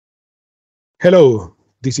Hello,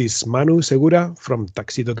 this is Manu Segura from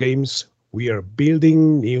Tuxedo Games. We are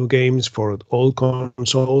building new games for all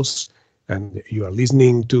consoles, and you are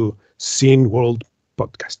listening to Scene World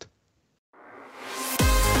Podcast.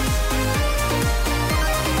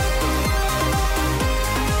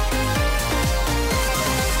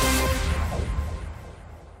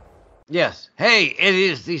 Yes. Hey, it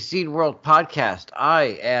is the Scene World podcast.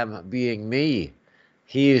 I am being me.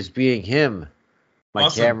 He is being him. My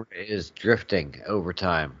Awesome. camera is drifting over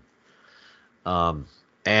time.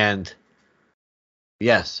 And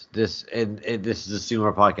yes, this is the Scene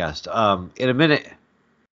World podcast. In a minute,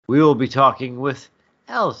 we will be talking with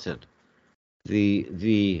Allison,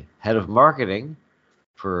 the head of marketing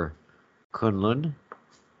for Kunlun,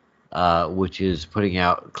 which is putting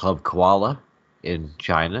out Club Koala in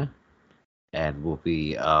China. And we'll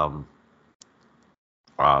be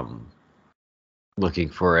looking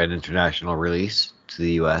for an international release to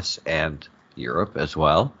the U.S. and Europe as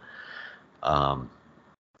well.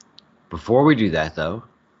 Before we do that, though,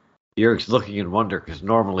 Jörg's looking in wonder because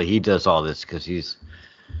normally he does all this because he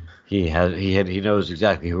knows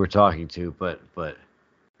exactly who we're talking to, but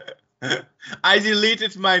I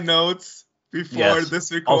deleted my notes before Yes.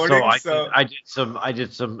 this recording. Also, I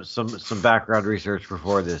did some background research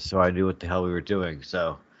before this, so I knew what the hell we were doing.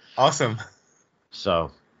 So Awesome.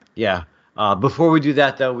 Yeah. Before we do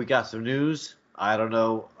that, though, we got some news. I don't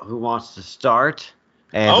know who wants to start,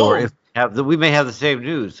 or if we may have the same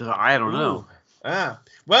news. So I don't know.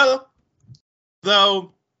 Well,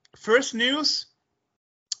 though, first news: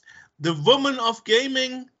 the Women of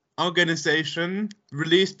Gaming organization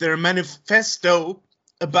released their manifesto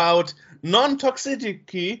about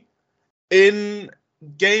non-toxicity in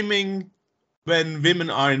gaming when women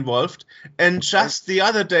are involved. And just the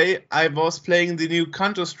other day, I was playing the new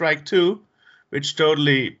Counter-Strike 2, which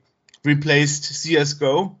totally replaced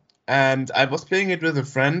CSGO. And I was playing it with a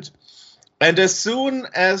friend. And as soon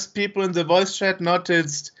as people in the voice chat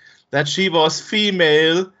noticed that she was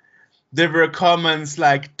female, there were comments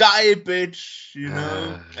like, die, bitch,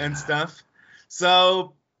 and stuff.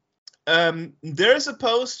 So there's a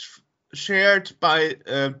post shared by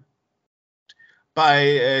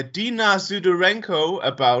Dina Zudorenko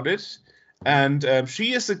about it, and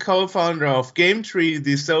she is the co-founder of GameTree,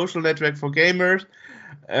 the social network for gamers.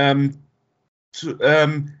 And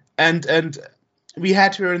we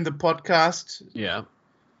had her in the podcast. Yeah.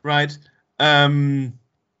 Right.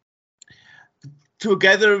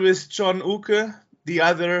 Together with John Uke, the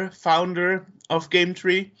other founder of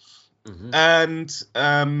GameTree. Mm-hmm. And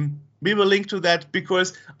we will link to that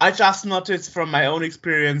because I just noticed from my own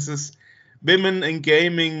experiences, women in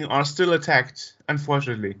gaming are still attacked,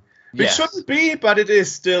 unfortunately. Which shouldn't be, but it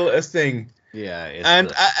is still a thing. Yeah.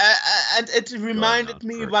 And it reminded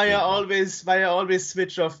me why I always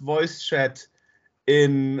switch off voice chat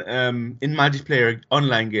in multiplayer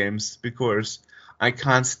online games, because I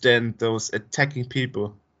can't stand those attacking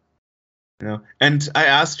people. And I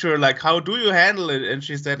asked her, like, how do you handle it? And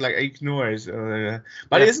she said, like, ignore it.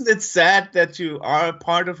 But isn't it sad that you are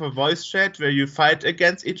part of a voice chat where you fight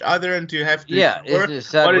against each other and you have to ignore isn't it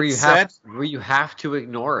sad what where you have to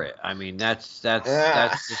ignore it? I mean, that's the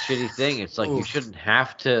shitty thing. It's like you shouldn't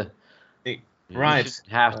have to. Right. You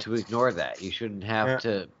shouldn't have to ignore that. You shouldn't have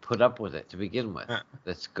to put up with it to begin with.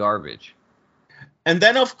 That's garbage. And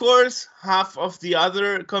then, of course, half of the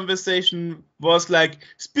other conversation was like,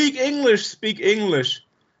 speak English,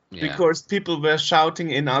 because people were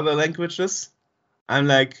shouting in other languages. I'm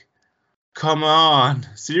like, come on,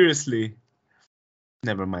 seriously.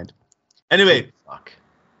 Never mind. Anyway,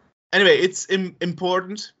 it's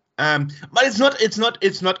important. But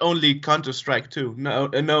it's not only Counter-Strike 2.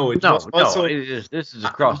 This is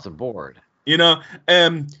across the board.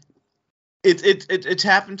 It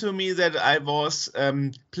happened to me that I was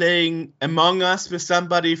playing Among Us with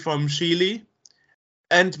somebody from Chile,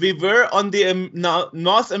 and we were on the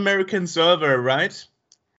North American server, right?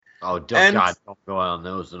 Oh, don't go on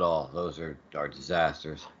those at all. Those are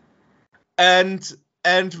disasters. And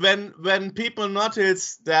when people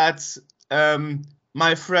notice that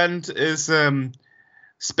my friend is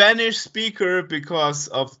Spanish speaker because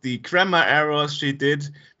of the grammar errors she did,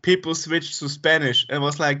 people switched to Spanish and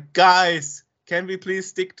was like, guys, can we please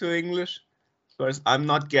stick to English? Because I'm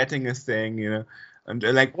not getting a thing, And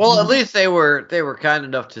they're like, well, at least they were kind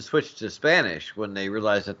enough to switch to Spanish when they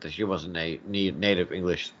realized that she wasn't a native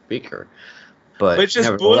English speaker. But which is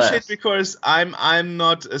bullshit because I'm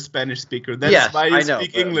not a Spanish speaker. That's why you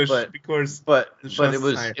speak English. But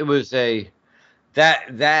it was a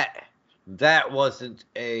that wasn't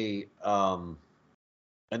a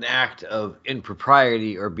an act of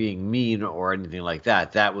impropriety or being mean or anything like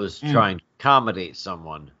that. That was trying to accommodate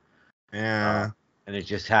someone. Yeah. And it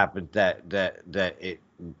just happened that it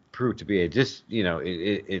proved to be it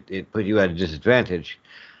put you at a disadvantage.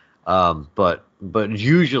 But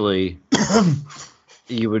usually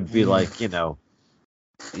you would be like, yeah,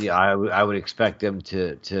 I would expect them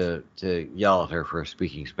to yell at her for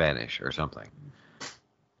speaking Spanish or something.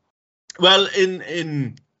 Well,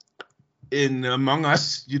 in Among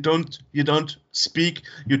Us, you don't speak,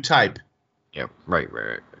 you type. Yeah, right.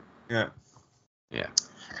 Yeah. Yeah.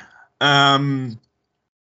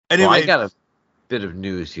 Anyway, Well, I got a bit of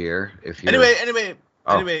news here. If you anyway,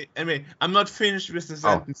 I'm not finished with the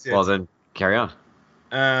sentence yet. Well, then carry on.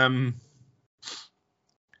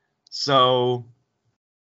 So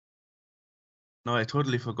no, I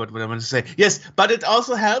totally forgot what I wanted to say. Yes, but it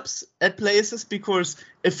also helps at places because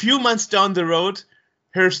a few months down the road,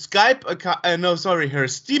 her Steam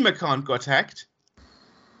account got hacked.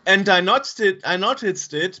 And I noticed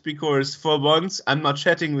it because for once I'm not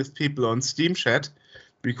chatting with people on Steam Chat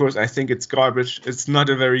because I think it's garbage. It's not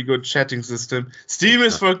a very good chatting system. Steam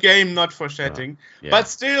is for game, not for chatting. Yeah. But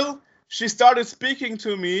still, she started speaking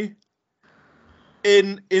to me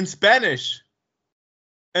in Spanish.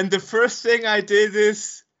 And the first thing I did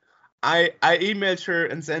is I emailed her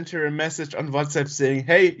and sent her a message on WhatsApp saying,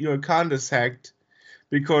 "Hey, your account is hacked,"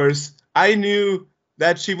 because I knew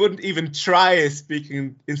that she wouldn't even try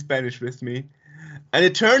speaking in Spanish with me. And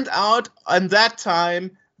it turned out on that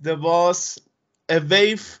time there was a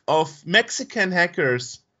wave of Mexican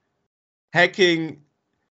hackers hacking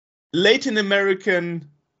Latin American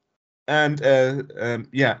and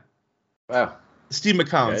Wow. Steam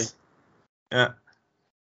accounts. Okay. Yeah.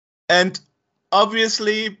 And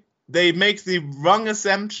obviously they make the wrong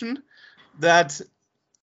assumption that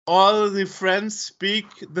all the friends speak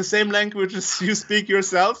the same language as you speak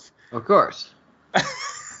yourself. Of course.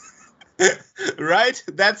 Right?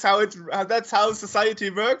 That's how society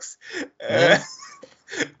works. Yeah.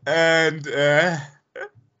 And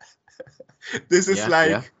this is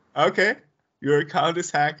okay, your account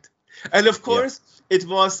is hacked. And of course, it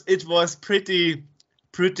was pretty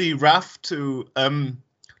rough to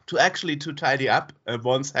actually tidy up a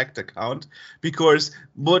once hacked account, because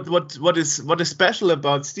what is special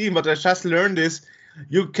about Steam, what I just learned is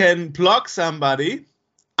you can block somebody,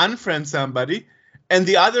 unfriend somebody, and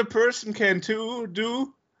the other person can too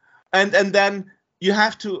do, and then you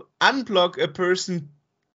have to unblock a person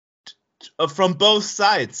from both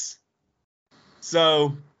sides.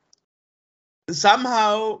 So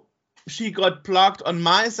somehow she got blocked on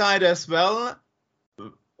my side as well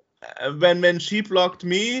when she blocked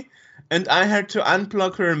me, and I had to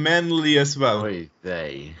unblock her manually as well.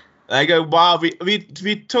 Like wow,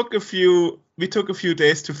 we took a few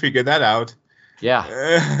days to figure that out.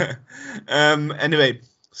 Yeah. Anyway,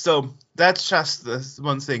 so that's just this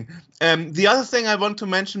one thing. The other thing I want to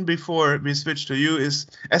mention before we switch to you is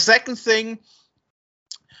a second thing.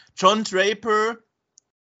 John Draper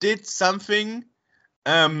did something,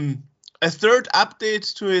 a third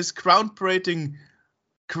update to his groundbreaking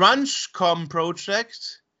CrunchCom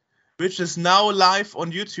project, which is now live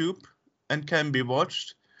on YouTube and can be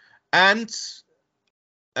watched. And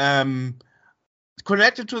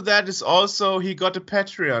connected to that is also he got a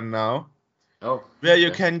Patreon now, where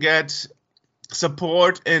you can get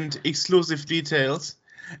support and exclusive details.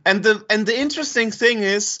 And the interesting thing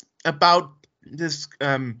is about this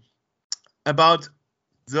about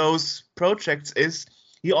those projects is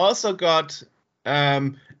he also got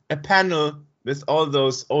a panel with all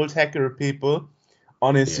those old hacker people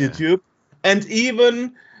on his YouTube, and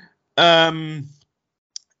even Steve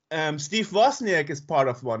Wozniak is part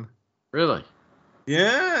of one. Really?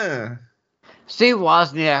 Yeah. Steve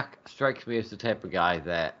Wozniak strikes me as the type of guy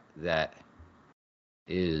that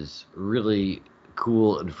is really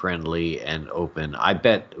cool and friendly and open. I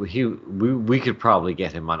bet we could probably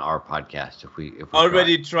get him on our podcast if we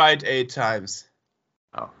already tried 8 times.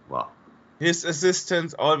 Oh, well. His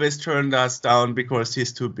assistant always turned us down because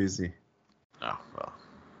he's too busy. Oh, well.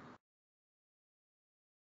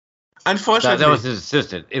 Unfortunately, that was his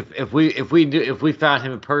assistant. If we found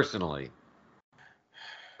him personally,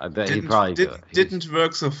 I bet he'd probably do it. Didn't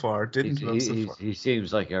work so far. He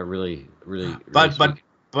seems like a really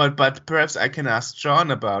but perhaps I can ask John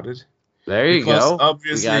about it. There you go.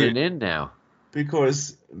 Obviously, we got it in now.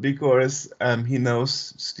 Because he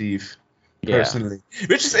knows Steve personally,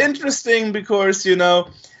 which is interesting because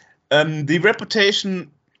the reputation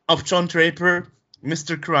of John Draper,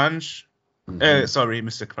 Mr. Crunch. Sorry,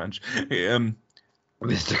 Mr. Crunch.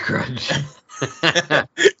 Mr. Crunch.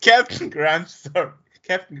 Captain Crunch. Sorry,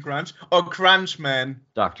 Captain Crunch or Crunch Man.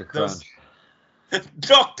 Dr. Those- Crunch.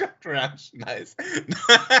 Dr. Crunch, nice.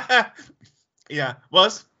 Yeah,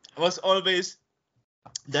 was always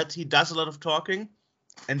that he does a lot of talking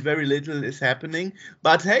and very little is happening.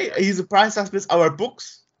 But hey, he surprised us with our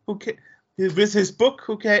books. With his book,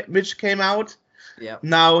 which came out. Yeah.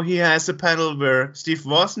 Now he has a panel where Steve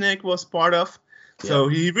Wozniak was part of. So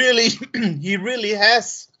he really, he really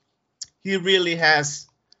has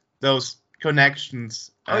those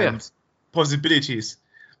connections and possibilities.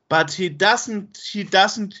 But he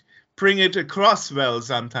doesn't bring it across well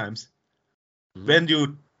sometimes.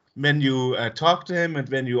 Mhm. When you talk to him and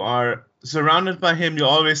when you are surrounded by him, you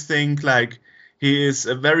always think like he is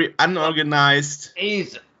a very unorganized.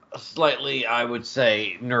 He's slightly, I would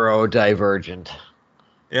say, neurodivergent.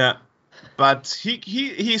 Yeah, but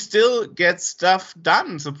he still gets stuff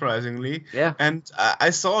done, surprisingly. Yeah. And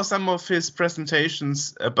I saw some of his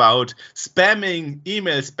presentations about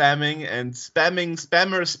email spamming and spamming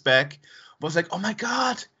spammers back. Was like, oh my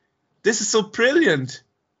god, this is so brilliant.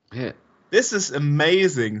 Yeah. This is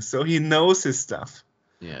amazing. So he knows his stuff.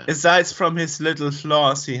 Yeah. Aside from his little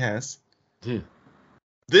flaws he has. Yeah.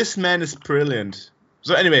 This man is brilliant.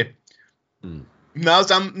 So anyway, now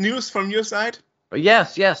some news from your side.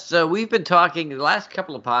 Yes. So we've been talking the last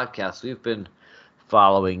couple of podcasts. We've been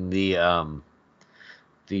following the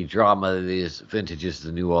drama that is vintage is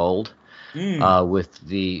the new old, with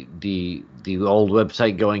the old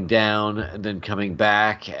website going down and then coming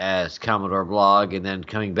back as Commodore Blog and then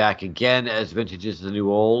coming back again as Vintage is the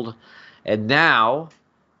new old, and now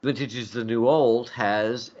Vintage is the new old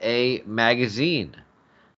has a magazine.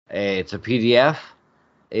 It's a PDF.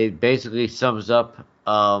 It basically sums up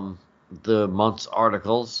the month's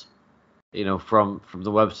articles, from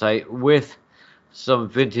the website with some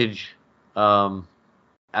vintage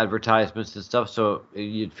advertisements and stuff. So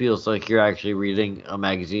it feels like you're actually reading a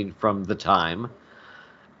magazine from the time.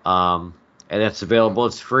 And that's available.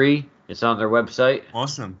 It's free. It's on their website.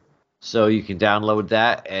 Awesome. So you can download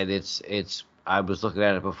that, and it's. I was looking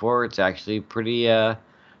at it before. It's actually pretty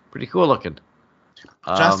cool looking.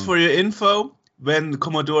 Just for your info, when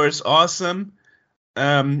Commodore is awesome,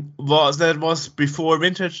 was before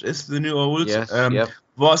Vintage is the new old. Yes,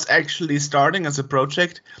 Was actually starting as a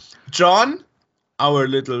project. John, our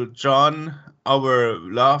loved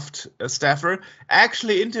staffer,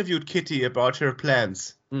 actually interviewed Kitty about her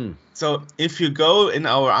plans. So if you go in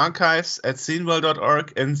our archives at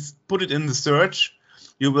sceneworld.org and put it in the search,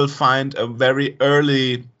 you will find a very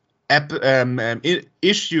early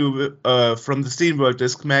issue from the Steamworld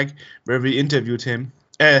Disc Mag where we interviewed her.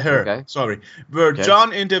 Okay. Sorry, where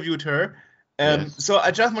John interviewed her. Yes. So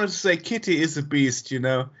I just wanted to say, Kitty is a beast.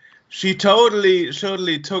 She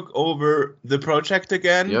totally took over the project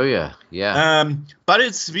again. Oh yeah. But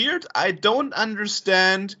it's weird. I don't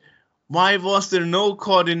understand why was there no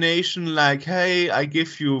coordination. Like, hey, I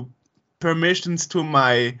give you permissions to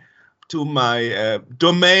my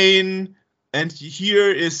domain. And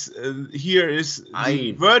here is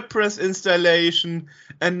the WordPress installation,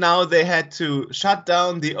 and now they had to shut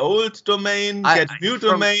down the old domain, get new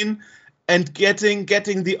domain, and getting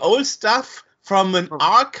the old stuff from an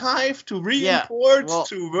archive to re-import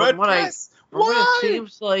to WordPress. What it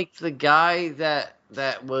seems like the guy that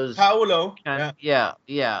was Paolo.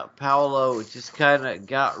 Paolo just kind of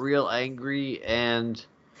got real angry and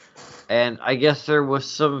I guess there was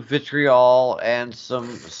some vitriol and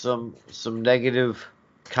some negative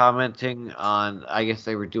commenting on. I guess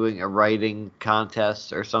they were doing a writing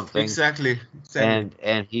contest or something. Exactly.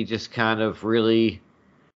 And he just kind of really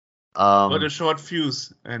got a short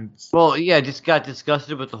fuse just got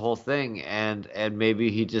disgusted with the whole thing and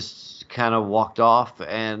maybe he just kind of walked off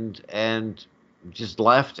and just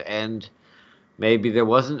left, and maybe there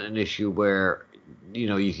wasn't an issue where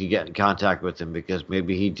you could get in contact with him because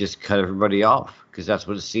maybe he just cut everybody off because that's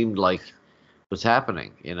what it seemed like was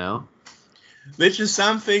happening, Which is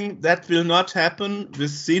something that will not happen with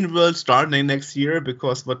Scene World starting next year,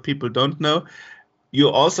 because what people don't know, you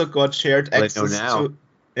also got shared access to.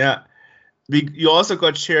 Yeah, you also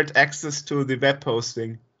got shared access to the web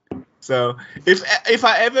hosting. So if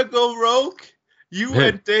I ever go rogue, you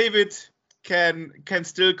and David can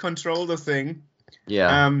still control the thing.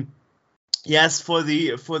 Yeah. Yes, for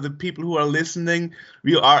the people who are listening,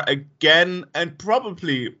 we are again and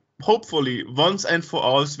hopefully once and for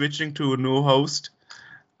all switching to a new host.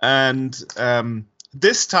 And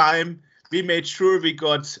this time we made sure we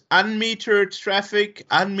got unmetered traffic,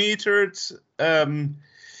 unmetered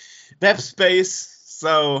web space.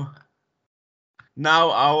 So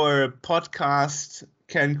now our podcast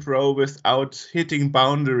can grow without hitting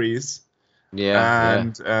boundaries.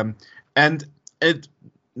 Yeah. And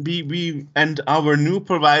we and our new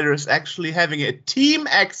provider is actually having a team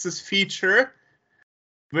access feature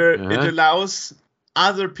where it allows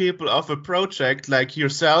other people of a project like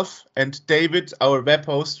yourself and David, our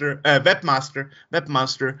webmaster,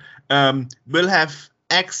 will have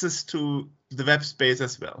access to the web space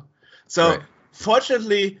as well. So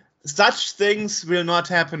fortunately, such things will not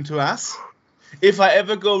happen to us. If I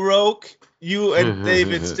ever go rogue, you and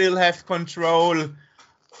David still have control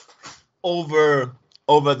over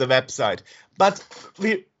the website. But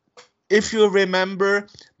if you remember,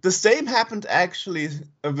 the same happened actually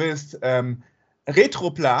with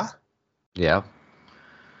Retropla,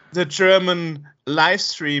 the German live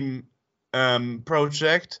stream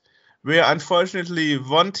project, where unfortunately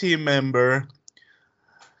one team member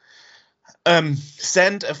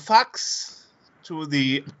sent a fax to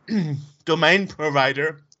the domain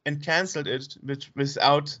provider and canceled it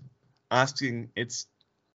without asking its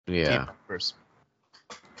team members.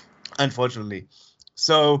 Unfortunately.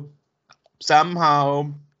 So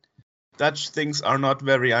somehow such things are not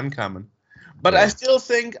very uncommon. But I still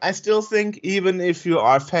think even if you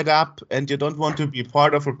are fed up and you don't want to be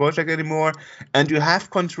part of a project anymore and you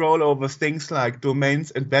have control over things like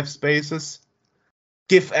domains and web spaces,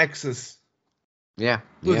 give access to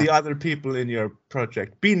the other people in your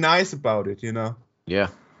project. Be nice about it, you know.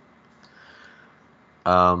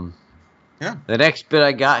 The next bit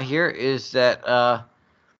I got here is that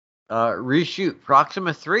reshoot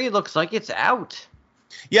Proxima 3 looks like it's out.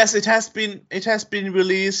 Yes, it has been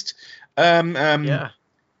released 2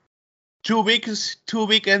 weekends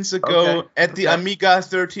ago at the Amiga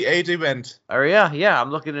 38 event. Oh yeah.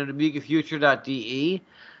 I'm looking at AmigaFuture.de.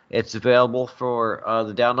 It's available for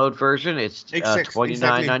the download version. It's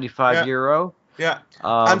 €29.95. Euro. Yeah.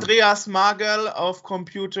 Andreas Magel of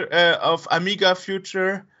Amiga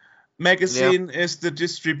Future magazine is the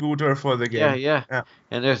distributor for the game. Yeah.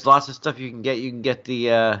 And there's lots of stuff you can get. You can get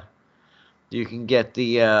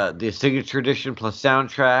the signature edition plus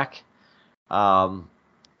soundtrack. And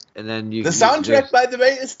then the soundtrack, by the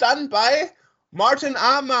way, is done by Martin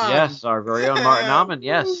Amann. Yes, our very own Martin Amann.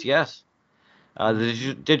 Yes.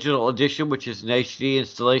 The digital edition, which is an HD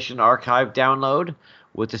installation archive download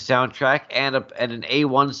with the soundtrack and an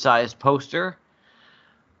A1 size poster.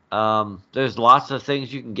 There's lots of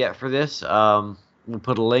things you can get for this. We'll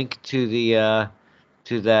put a link to the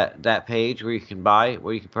to that page where you can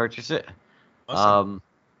purchase it. Awesome.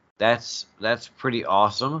 That's pretty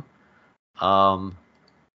awesome. And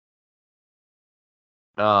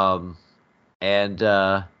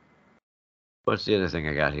what's the other thing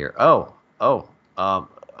I got here?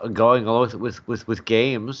 Going along with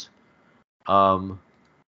games,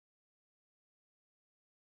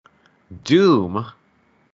 Doom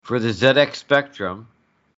for the ZX Spectrum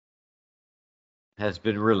has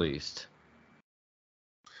been released.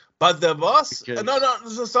 But there was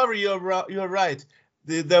sorry, you're right.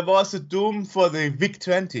 There was a Doom for the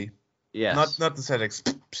VIC-20. Yes. Not the ZX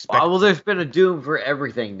Spectrum. Well, there's been a Doom for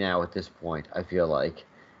everything now at this point, I feel like.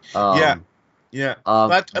 But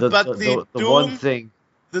the Doom, one thing,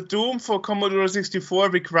 the Doom for Commodore 64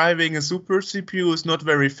 requiring a super CPU is not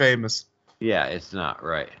very famous. Yeah, it's not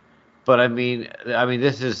right. But I mean,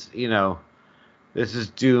 this is Doom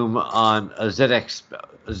on a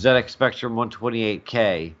ZX Spectrum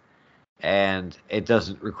 128K, and it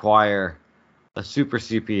doesn't require a super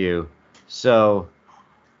CPU. So,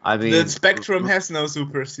 I mean, the Spectrum has no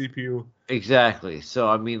super CPU. Exactly. So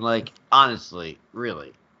I mean, like, honestly,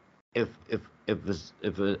 really, if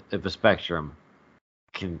a Spectrum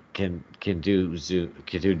can do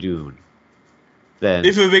Doom, then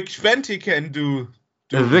if a VIC-20 can do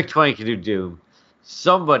Doom. If a VIC-20 can do Doom,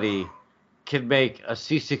 somebody can make a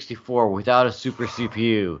C64 without a super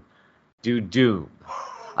CPU do Doom.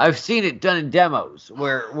 I've seen it done in demos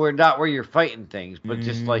where not where you're fighting things, but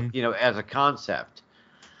just like, as a concept.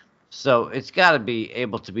 So it's got to be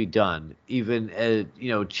able to be done, even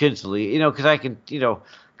chinsily, because I can,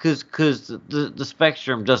 because the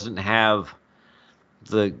Spectrum doesn't have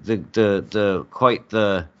the quite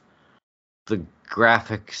the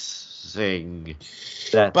graphics thing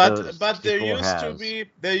that. But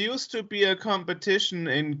there used to be a competition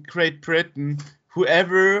in Great Britain.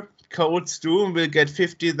 Whoever codes Doom will get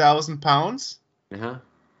 £50,000.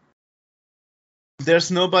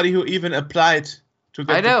 There's nobody who even applied to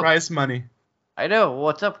get the prize money. I know.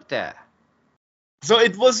 What's up with that? So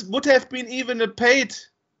it would have been even a paid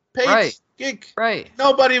gig. Right.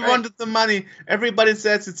 Nobody wanted the money. Everybody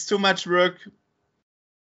says it's too much work.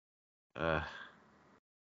 I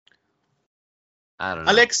don't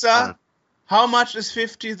know. Alexa, how much is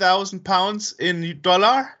 £50,000 in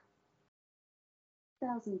dollar?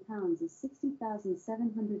 £6,000 is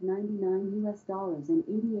 $60,799 US and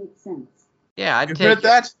 88 cents. Yeah, I'd You take heard it.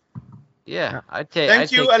 that? Yeah, Yeah. I'd take. Thank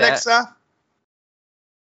I'd you, take that. Alexa.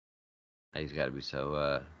 He's got to be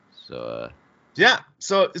so. Yeah.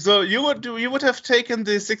 So you would have taken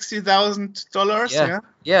the $60,000? Yeah.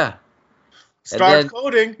 Yeah. Start then-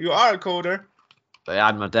 coding. You are a coder. But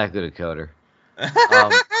I'm not that good a coder.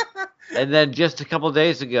 And then just a couple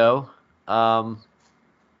days ago,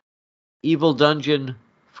 Evil Dungeon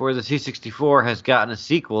for the C64 has gotten a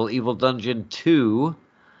sequel, Evil Dungeon 2,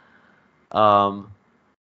 from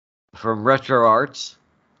RetroArts.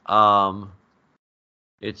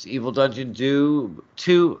 It's Evil Dungeon 2,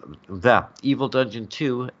 Evil Dungeon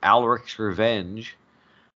 2, Alric's Revenge.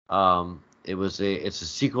 It's a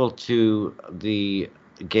sequel to the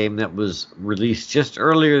game that was released just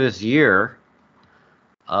earlier this year.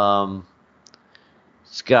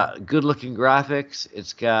 It's got good-looking graphics.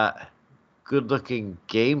 It's got good-looking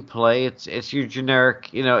gameplay. It's your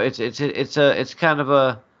generic, it's kind of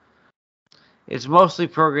a, it's mostly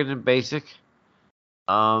programmed in BASIC,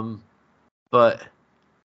 but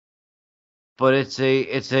it's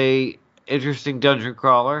a interesting dungeon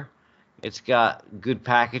crawler. It's got good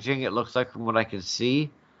packaging. It looks like from what I can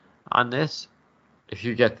see on this. If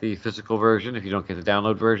you get the physical version, if you don't get the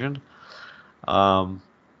download version,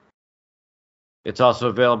 it's also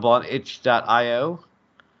available on itch.io.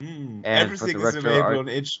 And everything is available on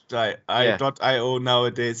itch.io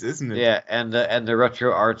nowadays, isn't it? Yeah, and the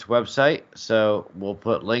RetroArts website. So we'll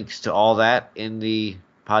put links to all that in the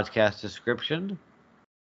podcast description.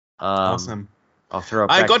 Awesome. I'll throw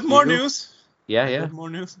it I back got to more you. news. Yeah, I yeah. got more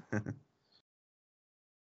news.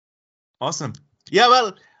 Awesome. Yeah,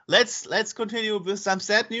 well, let's continue with some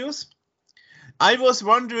sad news. I was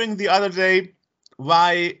wondering the other day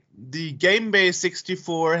why the GameBase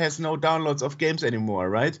 64 has no downloads of games anymore,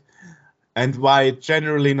 right? And why it's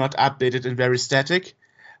generally not updated and very static.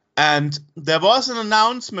 And there was an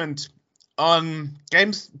announcement on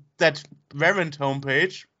Games That Weren't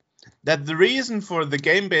homepage that the reason for the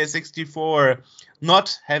GameBase 64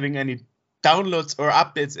 not having any downloads or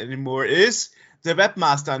updates anymore is the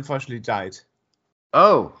webmaster unfortunately died.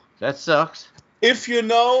 Oh, that sucks. If you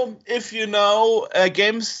know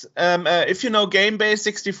GameBase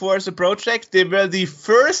 64 as a project, they were the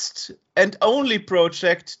first and only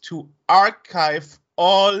project to archive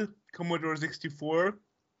all Commodore 64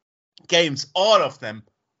 games, all of them,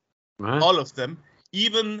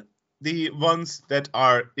 even the ones that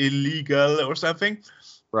are illegal or something.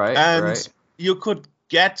 Right, and right. You could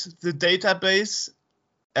get the database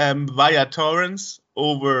via torrents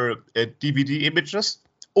over DVD images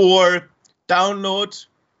or download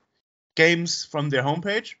games from their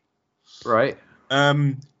homepage. Right.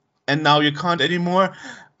 And now you can't anymore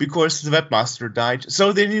because the webmaster died.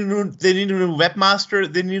 So they need a new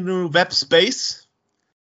webmaster. They need a new web space.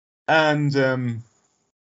 And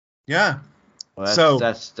yeah. Well,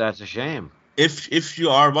 that's a shame. If you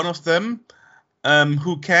are one of them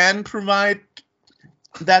who can provide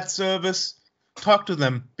that service, talk to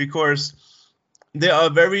them because they are a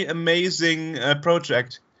very amazing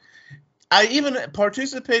project. I even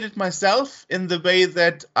participated myself in the way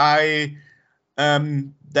that I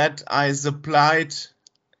supplied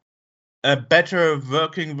a better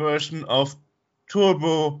working version of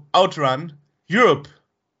Turbo Outrun Europe.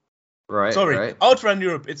 Right. Sorry, right. Outrun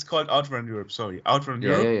Europe. It's called Outrun Europe. Sorry, Outrun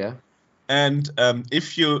Europe. Yeah. And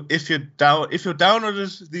if you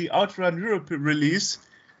downloaded the Outrun Europe release,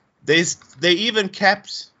 they even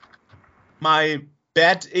kept my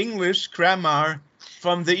bad English grammar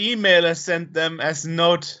from the email I sent them as a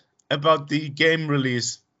note about the game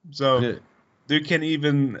release. So you can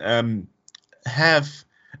even have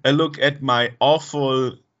a look at my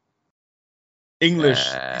awful English.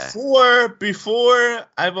 Before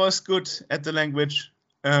I was good at the language.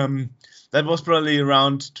 That was probably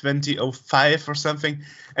around 2005 or something.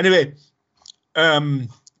 Anyway,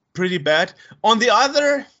 pretty bad. On the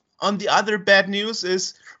other bad news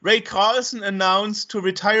is Ray Carlson announced to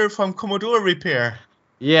retire from Commodore repair.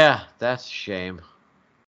 Yeah, that's a shame.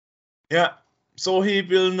 Yeah, so he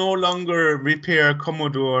will no longer repair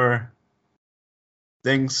Commodore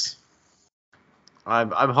things.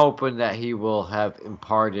 I'm hoping that he will have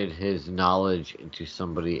imparted his knowledge into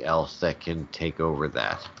somebody else that can take over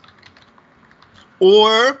that.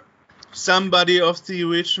 Or somebody of the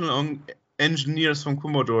original engineers from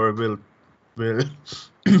Commodore will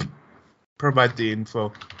provide the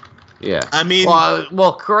info. Yeah. I mean,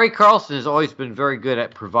 well, Ray Carlson has always been very good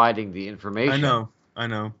at providing the information. I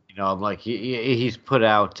know. You know, I'm like he's put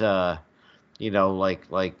out,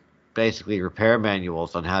 like basically repair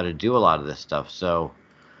manuals on how to do a lot of this stuff. So,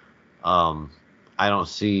 I I don't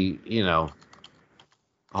see,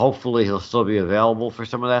 hopefully he'll still be available for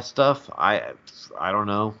some of that stuff. I don't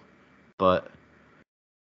know, but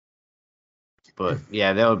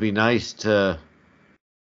yeah, that would be nice to.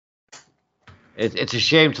 It's a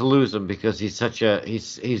shame to lose him because he's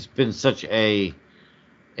been such a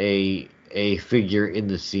figure in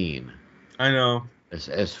the scene I know.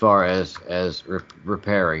 as far as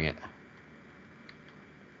repairing it.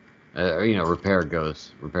 Repairs go,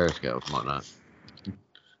 and whatnot.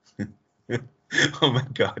 Oh my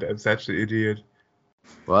god, I'm such an idiot.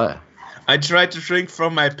 What? I tried to drink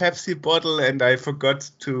from my Pepsi bottle and I forgot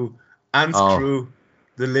to unscrew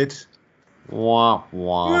the lid. Womp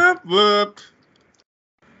womp. Whoop, whoop.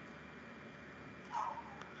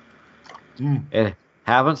 It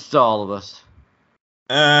happens to all of us.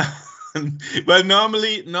 Well,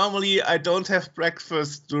 normally I don't have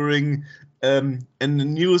breakfast during a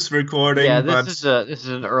news recording. Yeah, but this is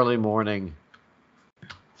an early morning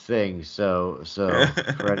thing. So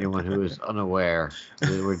for anyone who is unaware,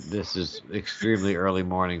 this is extremely early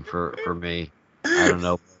morning for me. I don't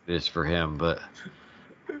know what it is for him, but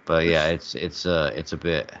yeah, it's a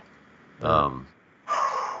bit.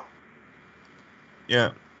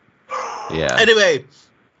 Yeah. Yeah. Anyway,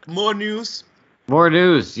 more news. More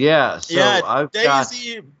news. Yeah. So Yeah, I've got.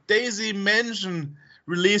 Daisy Mansion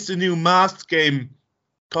released a new math game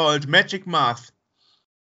called Magic Math.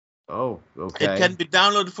 Oh, okay. It can be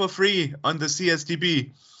downloaded for free on the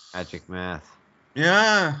CSDB. Magic Math.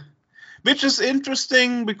 Yeah, which is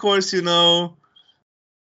interesting because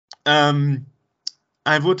I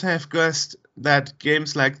would have guessed that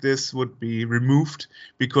games like this would be removed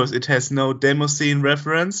because it has no demo scene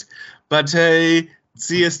reference. But hey,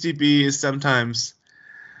 CSDB is sometimes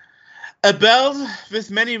a bell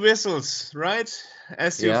with many whistles, right?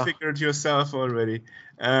 As you figured yourself already.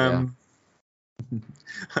 I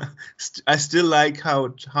still like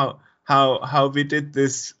how we did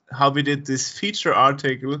this feature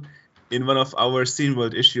article in one of our Scene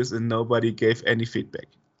World issues and nobody gave any feedback.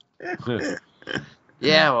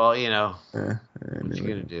 Yeah, well, what you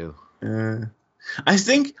gonna do? I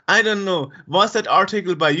think, I don't know, was that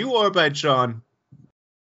article by you or by John?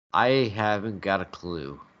 I haven't got a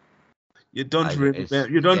clue. You don't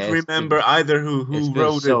remember either who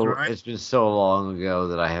wrote it, right? It's been so long ago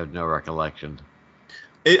that I have no recollection.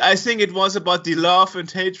 I think it was about the love and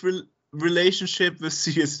hate relationship with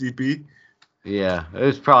CSDB. Yeah, it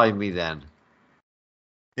was probably me then.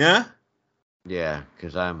 Yeah? Yeah,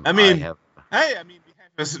 because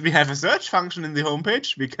we have a search function in the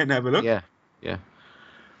homepage. We can have a look. Yeah.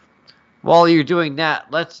 While you're doing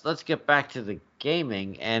that, let's get back to the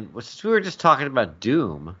gaming, and since we were just talking about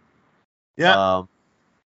Doom. Yeah.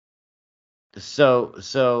 The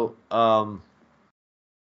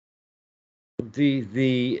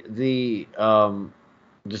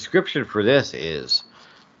description for this is: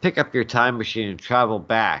 pick up your time machine and travel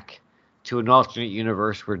back to an alternate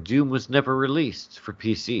universe where Doom was never released for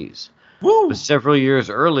PCs, but several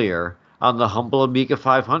years earlier on the humble Amiga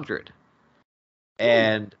 500.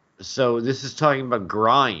 And so this is talking about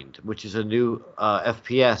Grind, which is a new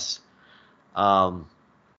FPS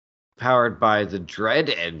powered by the Dread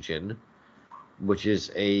engine, which is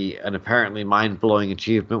an apparently mind-blowing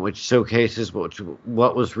achievement which showcases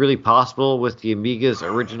what was really possible with the Amiga's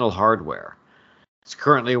original hardware. It's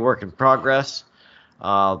currently a work in progress.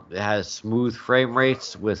 It has smooth frame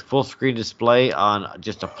rates with full-screen display on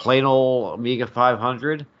just a plain old Amiga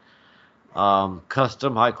 500.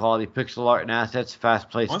 Custom high-quality pixel art and assets,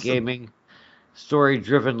 fast-paced gaming,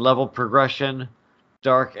 story-driven level progression,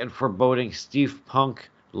 dark and foreboding steampunk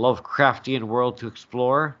Lovecraftian world to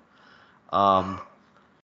explore.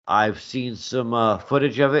 I've seen some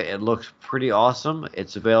footage of it. It looks pretty awesome.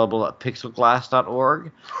 It's available at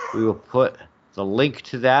pixelglass.org. We will put the link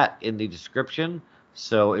to that in the description.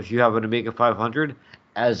 So if you have an Amiga 500,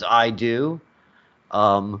 as I do,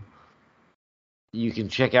 you can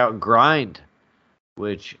check out Grind,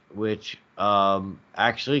 which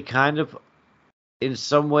actually kind of, in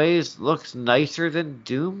some ways, looks nicer than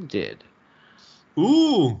Doom did.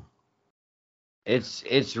 Ooh.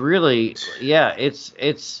 It's really, yeah,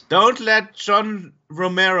 it's Don't let John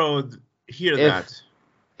Romero hear that.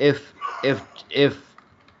 If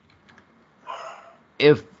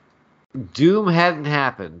Doom hadn't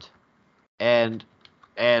happened and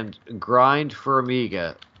Grind for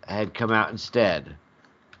Amiga had come out instead,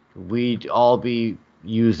 we'd all be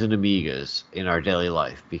using Amigas in our daily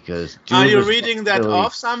life because Doom. Are you reading that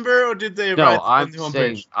off somewhere, or did they write it on the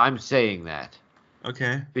homepage? I'm saying that.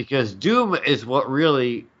 Okay. Because Doom is what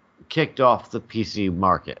really kicked off the PC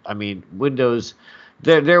market. I mean, Windows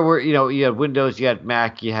There were, you had Windows, you had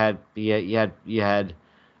Mac, you had PC,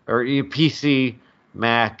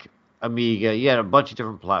 Mac, Amiga. You had a bunch of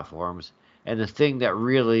different platforms, and the thing that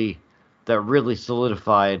really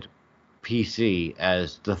solidified PC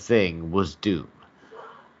as the thing was Doom.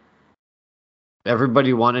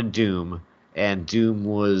 Everybody wanted Doom, and Doom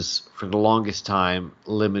was for the longest time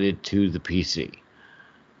limited to the PC.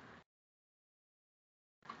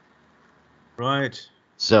 Right.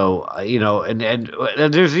 So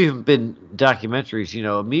and there's even been documentaries,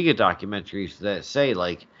 Amiga documentaries that say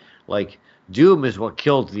like Doom is what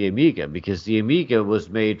killed the Amiga, because the Amiga was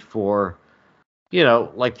made for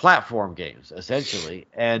like platform games essentially,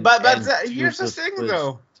 and But Doom here's the thing was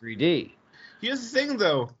though. 3D. Here's the thing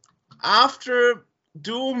though. After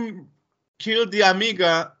Doom killed the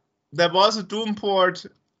Amiga, there was a Doom port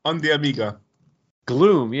on the Amiga.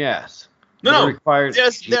 Gloom, yes. No, required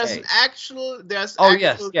there's GA.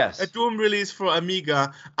 yes. A Doom release for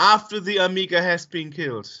Amiga after the Amiga has been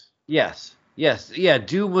killed. Yes. Yeah,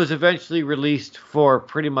 Doom was eventually released for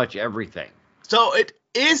pretty much everything. So it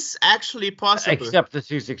is actually possible. Except the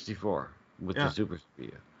 264 with the Super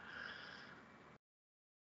Speed.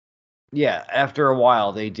 Yeah, after a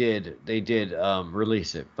while they did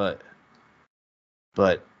release it, but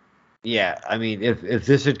yeah, I mean if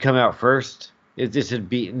this had come out first, if this had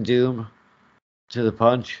beaten Doom to the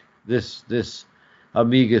punch, this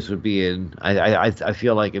Amigas would be in. I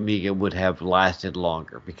feel like Amiga would have lasted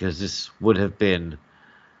longer, because this could have been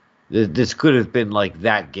like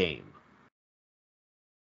that game.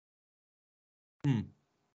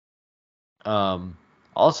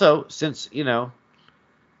 Also, since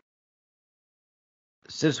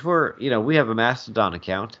we're we have a Mastodon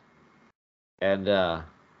account, and I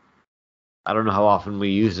don't know how often we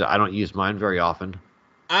use it. I don't use mine very often.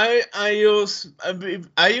 I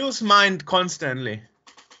use mine constantly.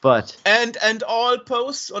 But and all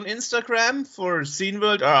posts on Instagram for Scene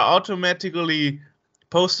World are automatically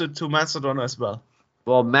posted to Mastodon as well.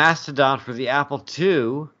 Well, Mastodon for the Apple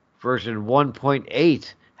II version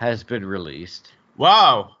 1.8 has been released.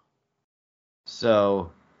 Wow.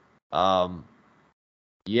 So,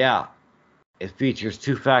 yeah, it features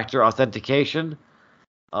two-factor authentication,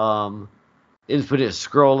 infinite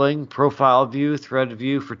scrolling, profile view, thread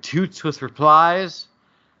view for toots with replies,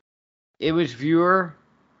 image viewer,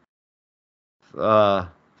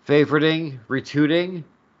 favoriting, retweeting,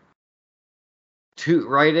 toot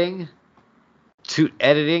writing, toot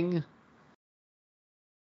editing,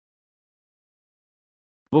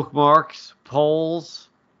 bookmarks, polls.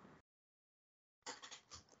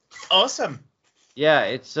 Awesome. Yeah,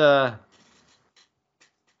 it's I'm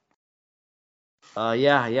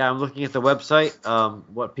looking at the website.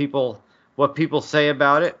 What people say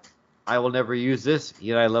about it. I will never use this,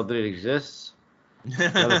 yet I love that it exists.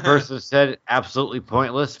 Another person said absolutely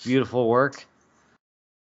pointless, beautiful work.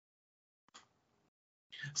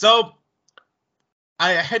 So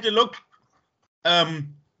I had to look.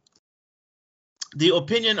 The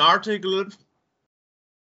opinion article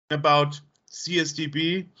about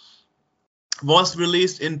CSDB was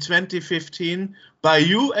released in 2015 by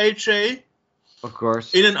you, AJ. Of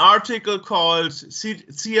course. In an article called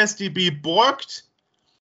CSDB Borked.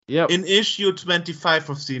 Yep. In issue 25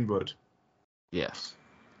 of Scene World. Yes.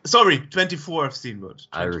 Sorry, 24 of Scene World.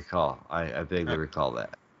 I recall. I vaguely recall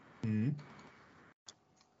that. Mm-hmm.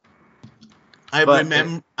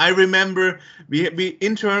 I remember we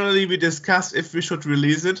internally we discussed if we should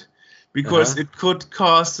release it, because it could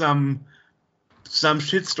cause some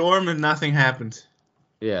shitstorm, and nothing happened.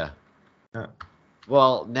 Yeah.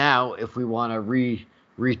 Well, now if we want to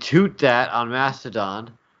retoot that on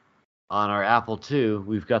Mastodon on our Apple II,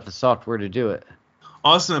 we've got the software to do it.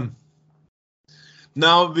 Awesome.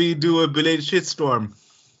 Now we do a belated shitstorm.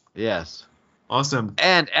 Yes. Awesome.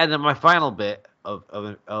 And then my final bit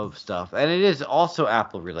of stuff, and it is also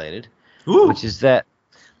Apple related, which is that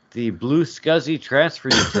the Blue SCSI transfer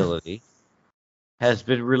utility has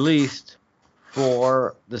been released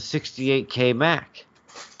for the 68K Mac.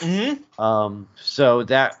 Mm-hmm. So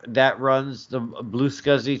that runs the Blue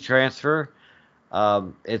SCSI transfer.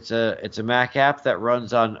 It's a Mac app that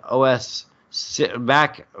runs on OS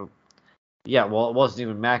Mac. Yeah, well, it wasn't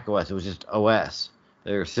even Mac OS. It was just OS.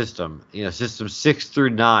 Their system, system 6 through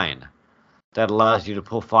 9, that allows you to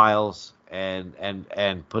pull files and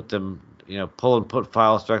put them, pull and put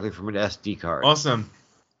files directly from an SD card. Awesome.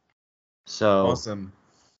 So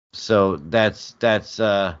that's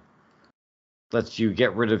lets you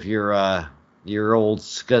get rid of your old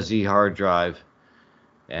SCSI hard drive,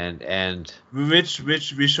 and which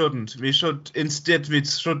we shouldn't. We should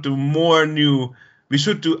do more new. We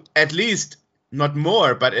should do at least not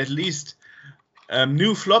more, but at least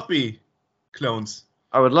new floppy clones.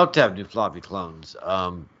 I would love to have new floppy clones,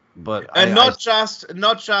 but And not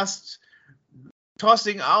just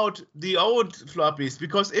tossing out the old floppies,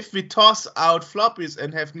 because if we toss out floppies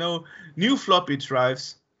and have no new floppy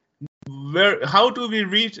drives, how do we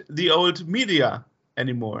read the old media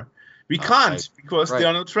anymore? We can't, because there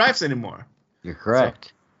are no drives anymore. You're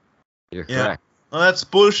correct. You're correct. Well, that's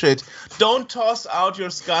bullshit. Don't toss out your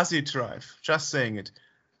SCSI drive. Just saying it.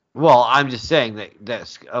 Well, I'm just saying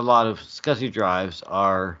that a lot of SCSI drives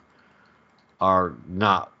are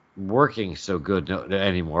not working so good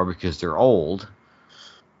anymore because they're old.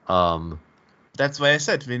 That's why I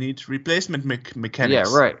said we need replacement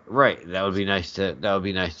mechanics. Yeah, right. That would be nice to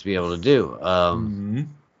be able to do.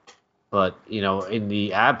 But in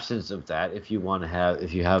the absence of that, if you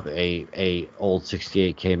have a old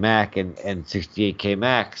 68K Mac and 68K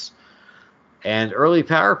Macs and early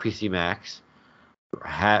PowerPC Macs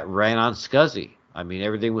ran on SCSI. I mean,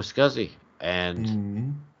 everything was SCSI,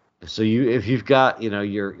 and so if you've got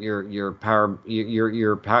your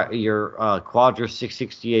Quadra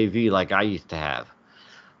 660 AV like I used to have,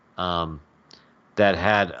 that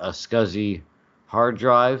had a SCSI hard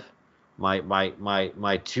drive. My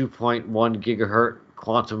 2.1 gigahertz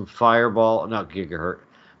quantum fireball, not gigahertz,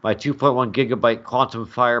 my 2.1 gigabyte quantum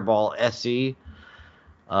fireball SE.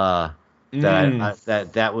 That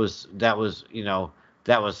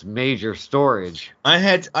was major storage. I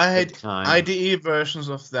had IDE versions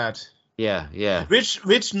of that. Yeah.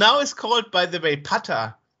 Which now is called, by the way,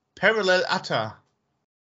 PATA, Parallel ATA.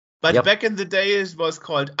 But back in the day it was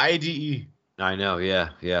called IDE. I know, yeah.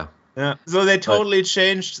 So they totally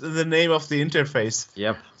changed the name of the interface.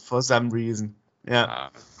 Yep. For some reason. Yeah.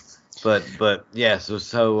 But yeah,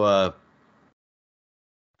 so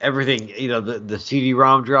everything, the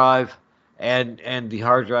CD-ROM drive and the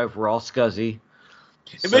hard drive were all SCSI.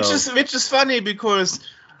 Which is funny, because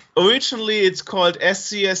originally it's called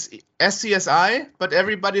SCSI, but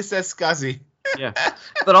everybody says SCSI. Yeah.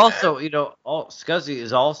 But also, SCSI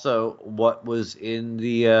is also what was in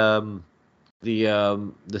the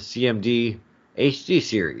CMD HD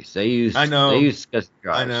series. They used SCSI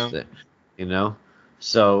drives. I know.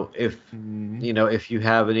 So if if you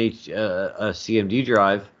have a CMD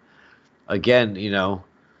drive, again,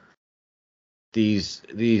 these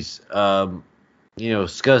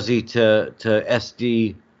SCSI to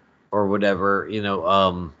SD or whatever,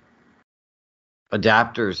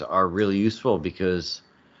 adapters are really useful, because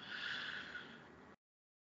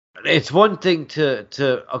it's one thing to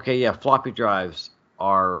floppy drives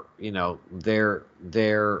are, they're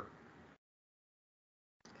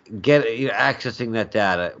accessing that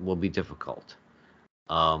data will be difficult.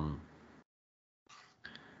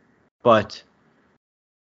 But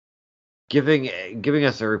giving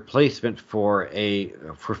us a replacement for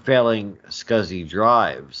failing SCSI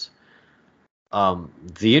drives,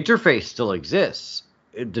 the interface still exists.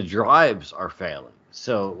 The drives are failing.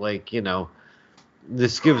 So,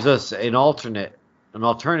 this gives us an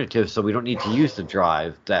alternative, so we don't need to use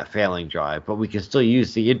that failing drive, but we can still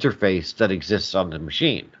use the interface that exists on the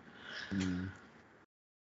machine.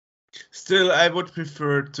 Still, I would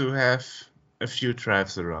prefer to have a few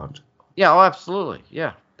drives around. Yeah, absolutely.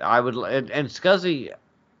 Yeah, I would. And SCSI,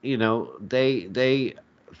 they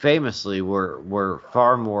famously were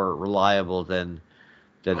far more reliable than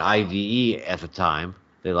IDE at the time.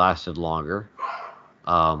 They lasted longer.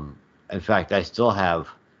 In fact, I still have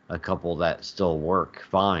a couple that still work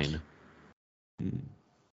fine. And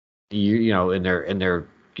they're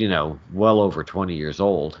well over 20 years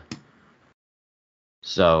old.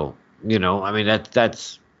 So,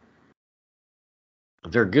 that's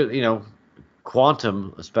they're good.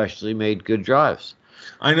 Quantum especially made good drives.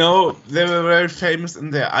 I know they were very famous in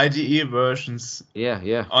their IDE versions.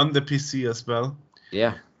 Yeah. On the PC as well.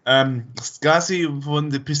 Yeah. SCSI from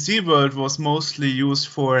the PC world was mostly used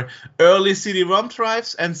for early CD-ROM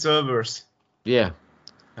drives and servers. Yeah.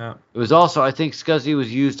 It was also, I think, SCSI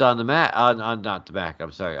was used on the Mac, on not the Mac.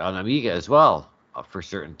 I'm sorry, on Amiga as well for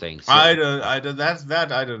certain things. I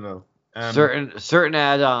don't know. Certain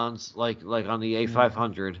add-ons, like on the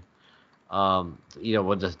A500,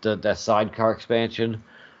 with the sidecar expansion,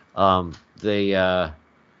 they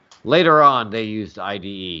later on they used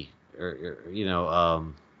IDE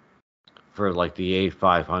for like the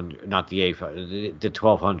A500, not the A5, the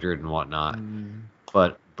 1200 and whatnot.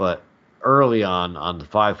 But early on the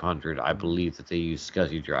 500, I believe that they used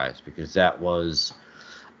SCSI drives, because that was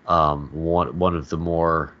one of the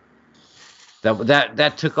more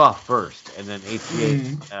That took off first, and then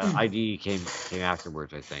Mm. ID came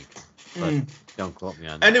afterwards, I think. But Mm. don't quote me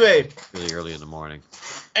on that. Anyway, Really early in the morning.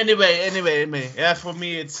 Anyway. Yeah, for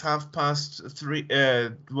me it's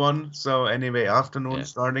 1:30, so anyway, afternoon Yeah.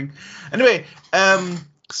 starting. Anyway,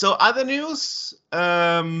 so other news.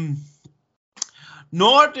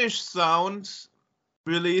 Nordish Sound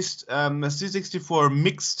released a C64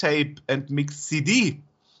 mixtape and mix CD.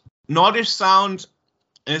 Nordish Sound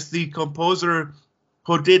is the composer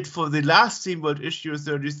who did for the last Steamworld issue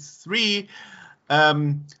 33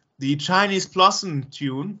 the Chinese Blossom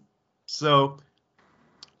tune. So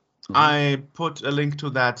I put a link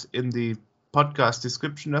to that in the podcast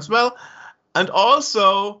description as well. And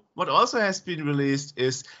also, what also has been released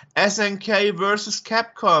is SNK versus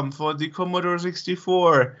Capcom for the Commodore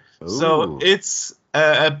 64. So Ooh. it's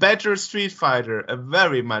a better Street Fighter, a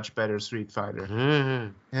very much better Street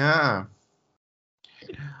Fighter. Yeah.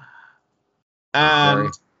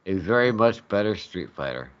 And A very much better Street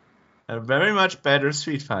Fighter. a very much better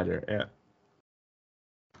Street Fighter, yeah.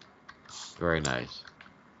 Very nice.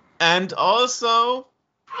 And also,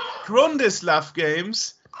 Grundislav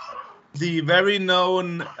Games, the very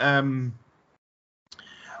known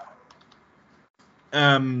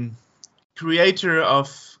creator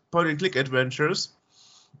of point-and-click adventures,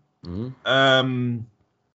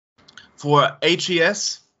 for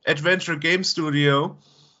HES, Adventure Game Studio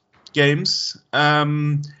games,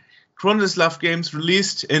 Grundislav Games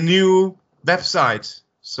released a new website.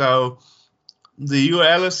 So the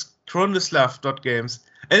URL is grundislav.games.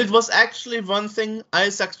 And it was actually one thing I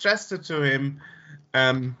suggested to him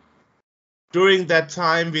during that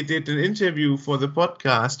time we did an interview for the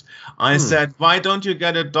podcast. I said, why don't you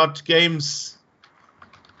get a .games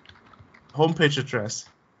homepage address?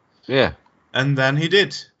 Yeah. And then he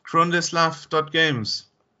did. Grundislav.games.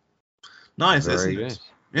 Nice, Very isn't nice. it?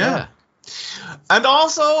 Yeah. And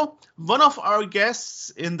also, one of our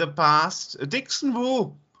guests in the past, Dixon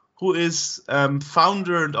Wu, who is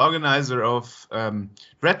founder and organizer of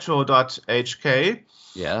retro.hk,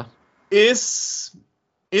 Yeah. is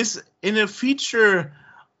in a feature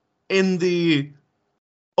in the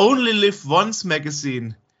Only Live Once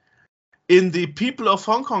magazine in the People of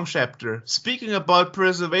Hong Kong chapter, speaking about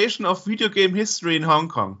preservation of video game history in Hong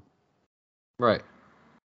Kong. Right.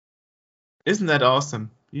 Isn't that awesome?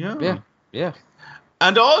 Yeah. Yeah.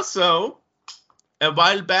 And also, a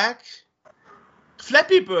while back,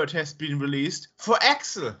 Flappy Bird has been released for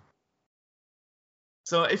Excel.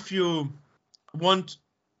 So if you want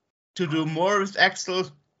to do more with Excel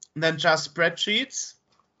than just spreadsheets,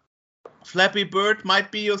 Flappy Bird might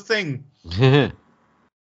be your thing.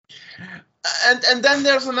 And then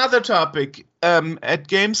there's another topic. At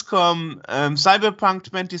Gamescom, Cyberpunk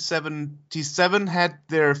 2077 had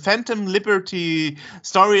their Phantom Liberty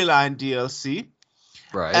storyline DLC.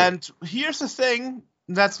 Right. And here's the thing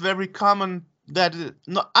that's very common, not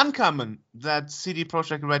uncommon, that CD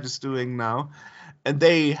Projekt Red is doing now. And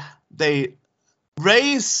they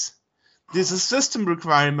raise these system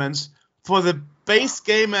requirements for the base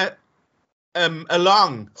game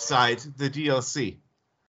alongside the DLC.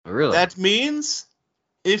 Really? That means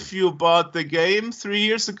if you bought the game 3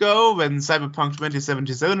 years ago when Cyberpunk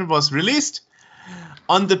 2077 was released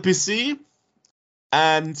on the PC,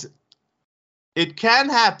 and it can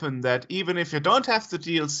happen that even if you don't have the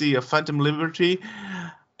DLC of Phantom Liberty,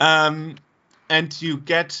 and you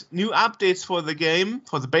get new updates for the game,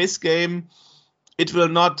 for the base game, it will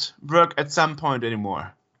not work at some point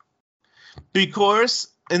anymore. Because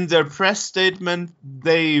in their press statement,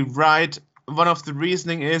 they write, one of the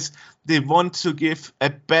reasoning is they want to give a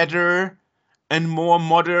better and more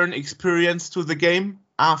modern experience to the game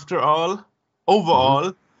overall.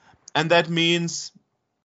 And that means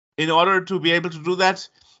in order to be able to do that,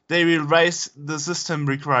 they will raise the system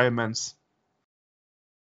requirements.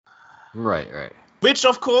 Right. Which,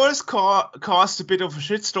 of course, caused a bit of a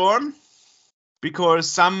shitstorm,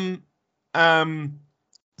 because some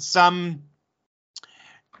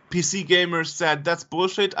PC gamers said, that's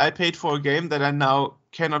bullshit, I paid for a game that I now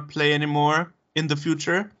cannot play anymore in the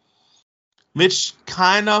future. Which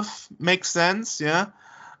kind of makes sense, yeah?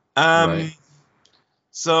 Right.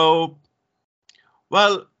 So,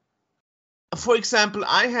 well, for example,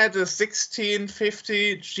 I had a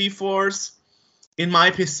 1650 GeForce in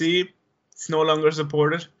my PC. It's no longer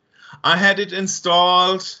supported. I had it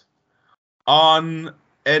installed on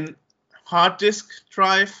an hard disk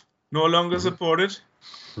drive, no longer supported.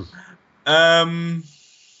 The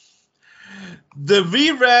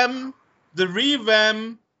VRAM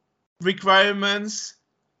requirements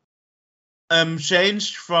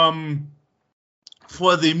changed from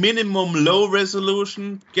for the minimum low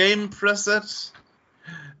resolution game preset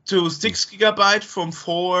to 6 GB from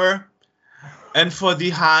 4, and for the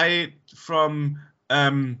high from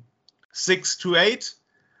 6 to 8,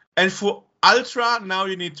 and for ultra now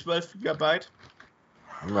you need 12 GB.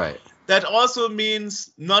 Right. That also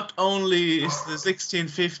means not only is the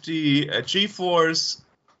 1650 GeForce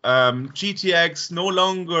GTX no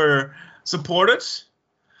longer supported,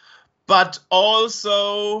 but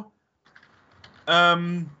also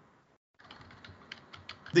the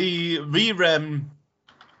VRAM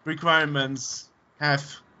requirements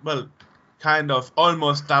have, well, kind of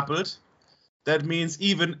almost doubled. That means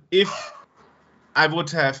even if I would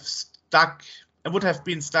have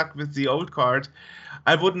been stuck with the old card,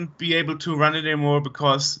 I wouldn't be able to run it anymore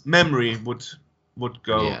because memory would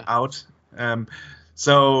go out.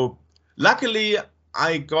 So luckily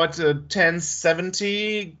I got a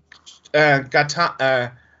 1070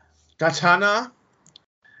 Katana,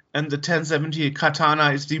 and the 1070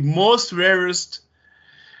 Katana is the most rarest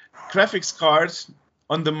graphics card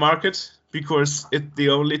on the market because it's the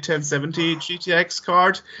only 1070 GTX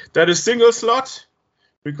card that is single slot,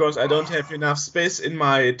 because I don't have enough space in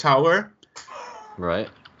my tower. Right.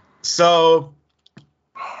 So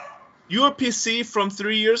your PC from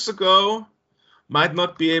 3 years ago might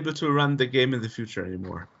not be able to run the game in the future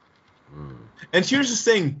anymore. And here's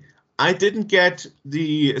the thing. I didn't get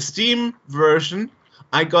the Steam version.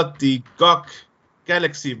 I got the GOG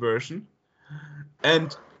Galaxy version.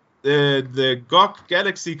 And the GOG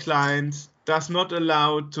Galaxy client does not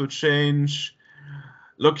allow to change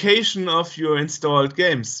location of your installed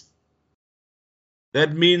games.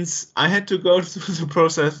 That means I had to go through the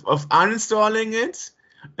process of uninstalling it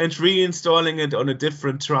and reinstalling it on a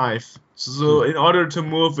different drive. So in order to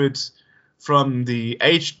move it from the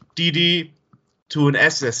HDD to an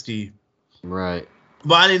SSD. Right.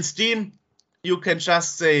 While in Steam, you can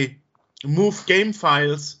just say move game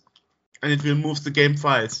files, and it will move the game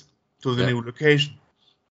files to the new location.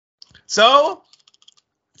 So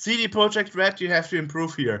CD Projekt Red, you have to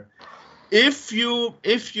improve here. If you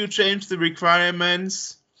change the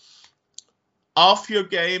requirements of your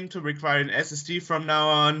game to require an SSD from now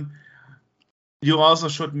on, you also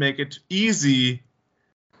should make it easy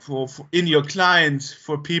for in your client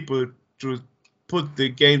for people to put the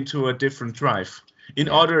game to a different drive in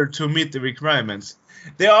order to meet the requirements.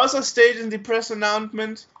 They also state in the press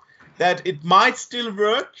announcement that it might still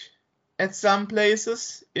work at some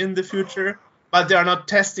places in the future, but they are not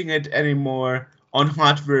testing it anymore on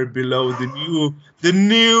hardware below the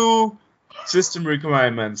new system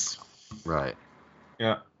requirements. Right.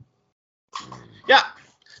 Yeah. Yeah.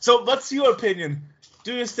 So what's your opinion?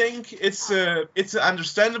 Do you think it's an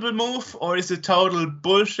understandable move, or is it total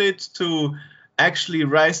bullshit to actually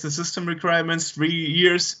raise the system requirements 3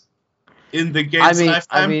 years in the game's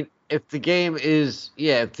lifetime? I mean, if the game is,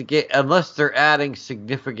 unless they're adding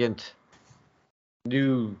significant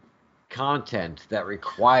new content that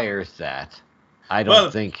requires that, I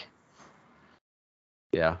don't think.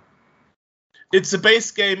 Yeah. It's a base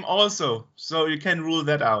game also, so you can rule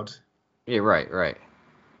that out. Yeah, right.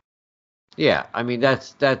 Yeah, I mean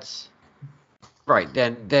that's right.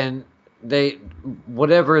 Then they,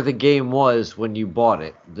 whatever the game was when you bought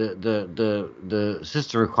it, the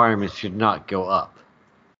system requirements should not go up.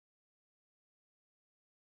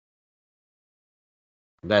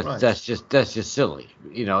 That's just silly.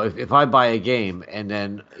 You know, if I buy a game and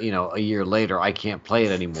then, a year later I can't play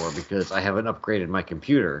it anymore because I haven't upgraded my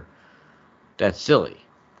computer, that's silly.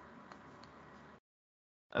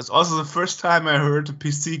 That's also the first time I heard a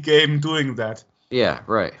PC game doing that. Yeah,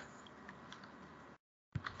 right.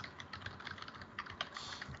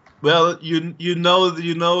 Well, you know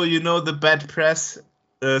the bad press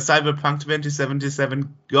Cyberpunk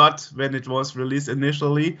 2077 got when it was released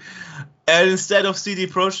initially, and instead of CD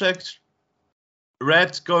Projekt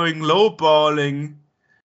Red going lowballing,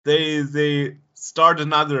 they start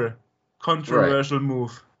another controversial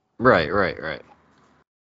move. Right.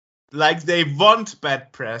 Like they want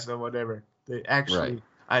bad press or whatever. They actually,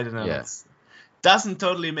 I don't know. Yeah. It doesn't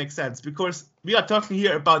totally make sense because we are talking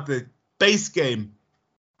here about the base game.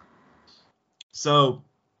 So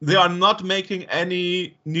they are not making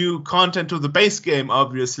any new content to the base game,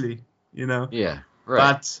 obviously, Yeah,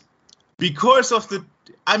 right. But because of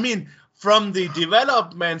from the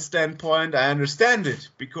development standpoint, I understand it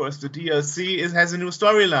because the DLC has a new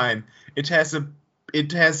storyline. It has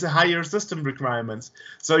a higher system requirements.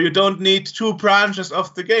 So you don't need two branches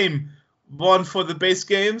of the game. One for the base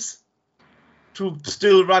games to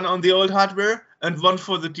still run on the old hardware, and one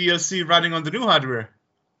for the DLC running on the new hardware.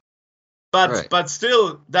 But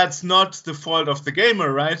still, that's not the fault of the gamer,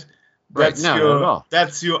 right? Right, no, not at all.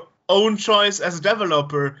 That's your own choice as a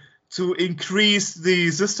developer to increase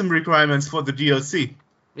the system requirements for the DLC.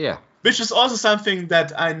 Yeah. Which is also something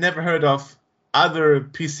that I never heard of other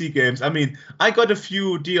PC games. I mean, I got a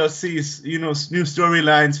few DLCs, new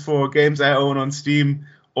storylines for games I own on Steam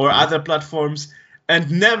or other platforms, and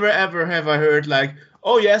never ever have I heard like,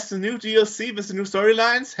 oh yes, the new DLC with the new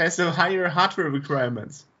storylines has a higher hardware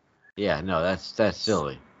requirements. Yeah, no, that's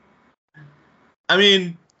silly. I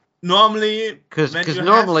mean, normally because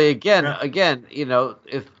normally again,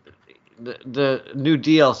 if the new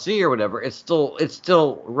DLC or whatever, it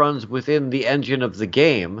still runs within the engine of the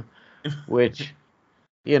game, which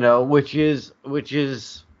is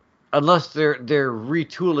unless they're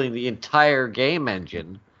retooling the entire game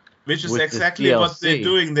engine, which is exactly what they're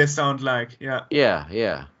doing. They sound like yeah.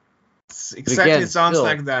 Exactly, it sounds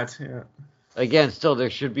like that. Yeah. Again, still there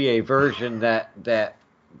should be a version that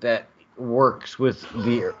works with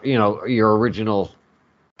the your original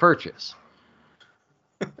purchase.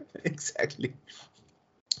 Exactly.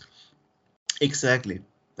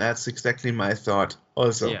 That's exactly my thought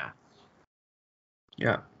also.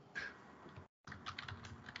 Yeah.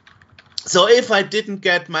 So if I didn't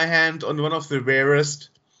get my hand on one of the rarest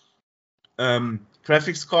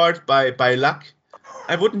graphics card by luck,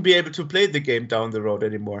 I wouldn't be able to play the game down the road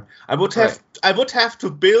anymore. I would have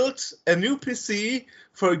to build a new PC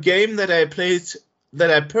for a game that I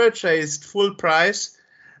purchased full price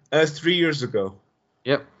 3 years ago.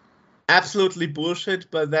 Yep. Absolutely bullshit,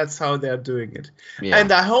 but that's how they're doing it. Yeah.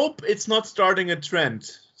 And I hope it's not starting a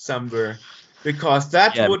trend somewhere, because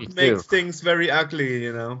that would make things very ugly,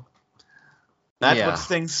 That would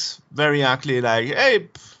things very ugly, like, hey,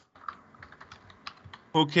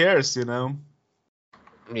 who cares,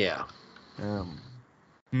 Yeah.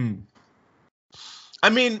 I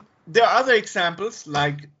mean, there are other examples,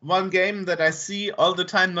 like one game that I see all the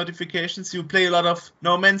time notifications. You play a lot of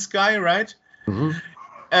No Man's Sky, right? Mm-hmm.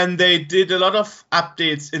 And they did a lot of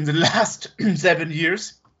updates in the last 7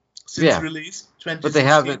 years since release, 2016. But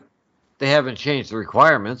they haven't changed the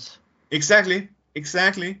requirements. Exactly.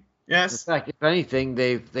 Yes. In fact, if anything,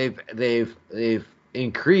 they've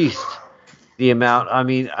increased the amount. I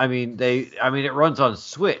mean, it runs on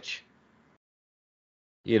Switch.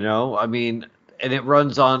 And it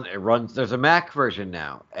runs. There's a Mac version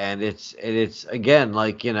now, and it's again,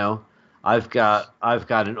 like, I've got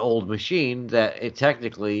an old machine that it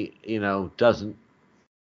technically, doesn't,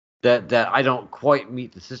 that I don't quite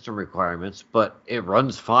meet the system requirements, but it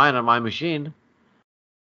runs fine on my machine.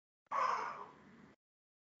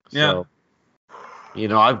 Yeah. So,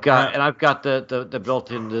 I've got the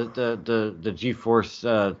built-in the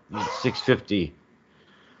GeForce 650.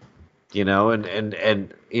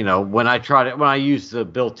 And when I use the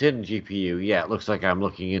built-in GPU, it looks like I'm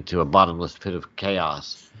looking into a bottomless pit of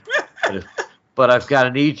chaos. But I've got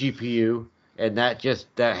an eGPU, and that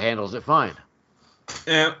handles it fine.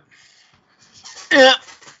 Yeah.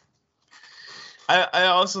 I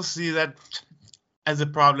also see that as a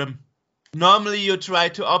problem. Normally, you try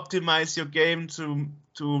to optimize your game to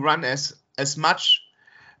run as much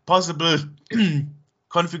possible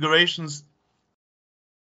configurations.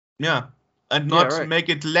 Yeah, and not make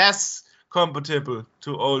it less compatible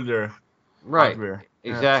to older hardware.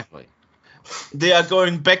 Exactly. They are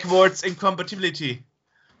going backwards in compatibility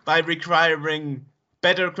by requiring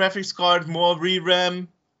better graphics card, more VRAM,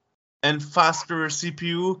 and faster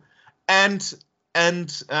CPU. And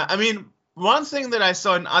I mean, one thing that I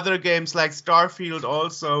saw in other games like Starfield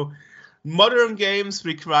also, modern games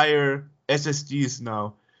require SSDs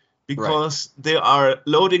now, because they are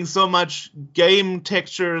loading so much game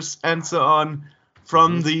textures and so on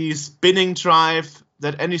from the spinning drive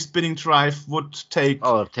that any spinning drive would take.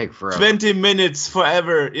 Oh, it'll take forever. 20 minutes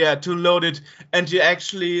forever, to load it. And you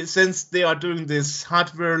actually, since they are doing this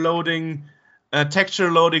hardware loading, texture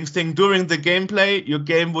loading thing during the gameplay, your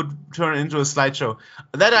game would turn into a slideshow.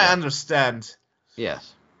 That I understand.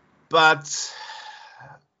 Yes. But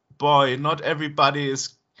boy, not everybody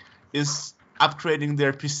is upgrading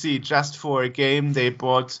their PC just for a game they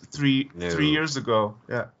bought three years ago.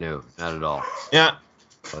 Yeah. No, not at all. Yeah.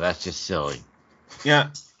 Well, that's just silly.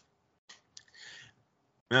 Yeah.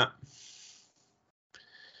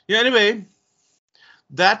 Anyway,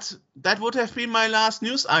 that would have been my last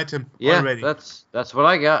news item already. That's what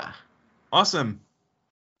I got. Awesome.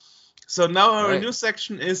 So now our news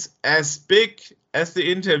section is as big as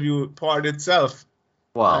the interview part itself.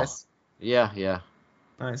 Wow. Nice. Yeah.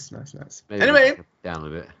 Nice. Maybe anyway, down a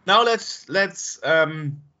bit. Now let's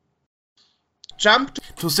jump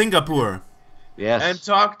to Singapore. Yes. And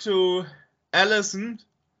talk to Alison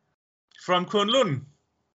from Kunlun.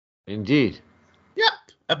 Indeed. Yep.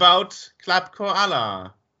 about Club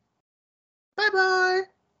Koala. Bye-bye.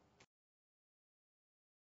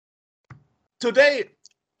 Today,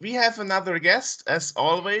 we have another guest, as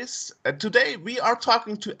always. Today, we are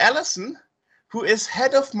talking to Alison, who is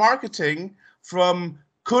head of marketing from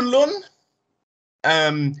Kunlun,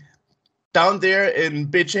 down there in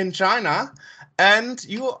Beijing, China. And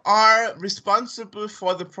you are responsible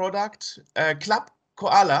for the product Club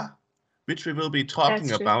Koala, which we will be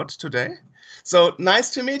talking about today. So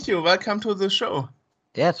nice to meet you. Welcome to the show.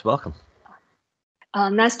 Yes, welcome.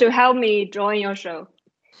 Nice to help me join your show.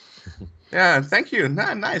 Yeah, thank you.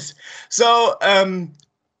 Nice. So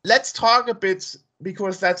let's talk a bit,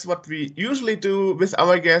 because that's what we usually do with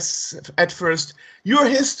our guests at first. Your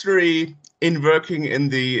history in working in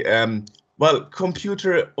the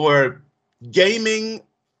computer or gaming,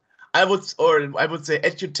 I would say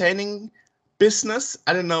edutaining business.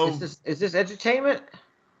 I don't know. Is this edutainment?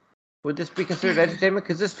 Would this be considered edutainment?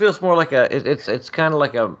 Because this feels more like it's kind of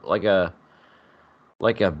like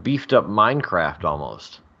a beefed up Minecraft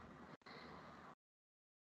almost.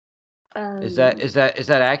 Is that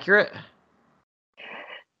accurate?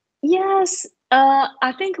 Yes,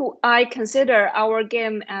 I think I consider our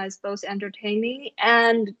game as both entertaining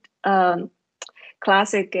and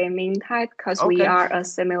classic gaming type, because we are a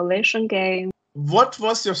simulation game. What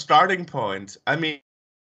was your starting point? I mean,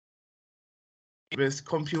 with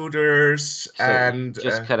computers and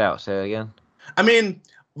just cut out. Say it again. I mean,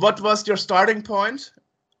 what was your starting point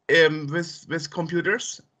with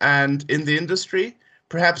computers and in the industry?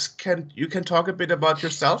 Perhaps you can talk a bit about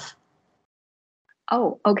yourself?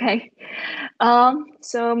 Oh, okay.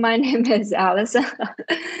 So my name is Alison.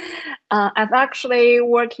 I've actually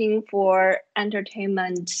working for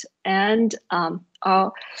entertainment and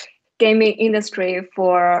gaming industry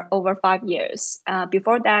for over 5 years.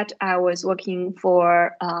 Before that, I was working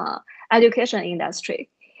for education industry,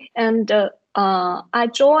 and I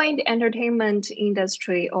joined entertainment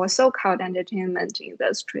industry, or so-called entertainment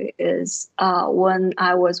industry, is when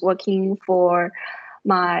I was working for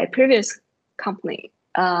my previous company,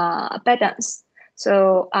 ByteDance.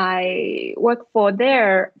 So I worked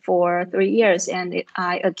there for 3 years, and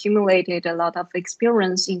I accumulated a lot of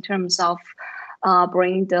experience in terms of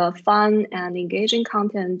bring the fun and engaging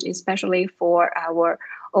content, especially for our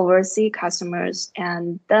overseas customers.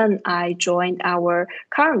 And then I joined my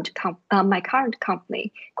current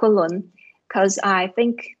company, Kunlun, because I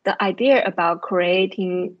think the idea about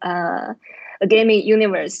creating a gaming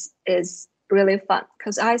universe is really fun,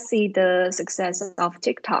 because I see the success of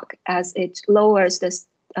TikTok as it lowers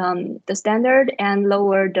the standard and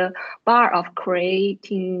lower the bar of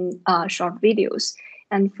creating short videos.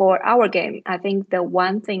 And for our game, I think the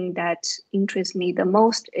one thing that interests me the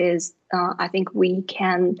most is I think we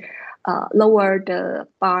can lower the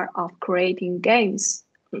bar of creating games.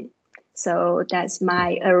 So that's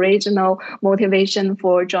my original motivation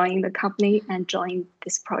for joining the company and joining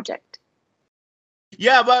this project.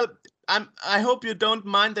 Yeah, well, I hope you don't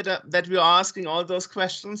mind that we are asking all those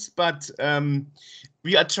questions, but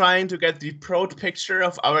we are trying to get the broad picture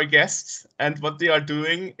of our guests and what they are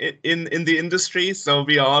doing in the industry. So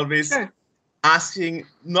we are always asking,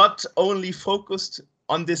 not only focused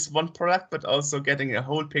on this one product, but also getting a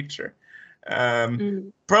whole picture.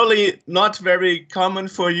 Probably not very common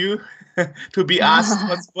for you to be asked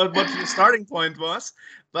what your starting point was,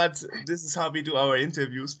 but this is how we do our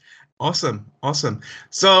interviews. Awesome.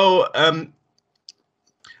 So, I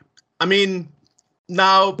mean,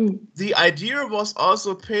 now the idea was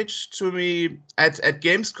also pitched to me at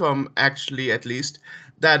Gamescom, actually, at least,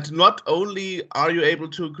 that not only are you able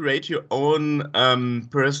to create your own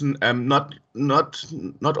not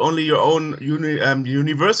only your own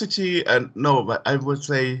university, no, but I would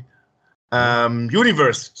say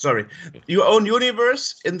universe. Sorry, your own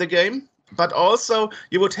universe in the game, but also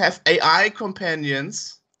you would have AI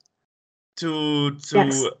companions to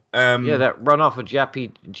that run off of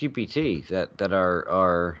GPT that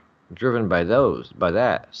are driven by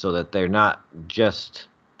that, so that they're not just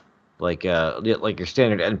like your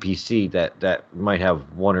standard NPC that might have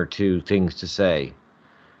one or two things to say.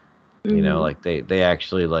 You know, like they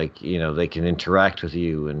actually, like, you know, they can interact with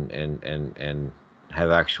you and have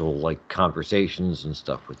actual like conversations and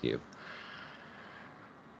stuff with you.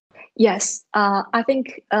 Yes, I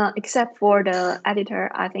think except for the editor,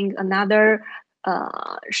 I think another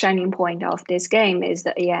shining point of this game is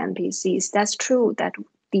the AI NPCs. That's true that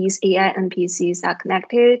these AI NPCs are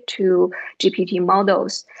connected to GPT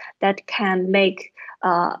models that can make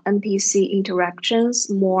NPC interactions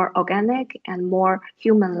more organic and more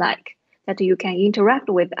human-like, that you can interact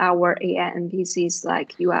with our AI NPCs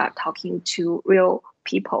like you are talking to real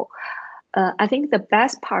people. I think the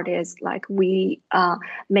best part is like we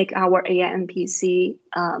make our AI NPC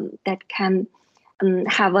that can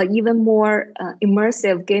have an even more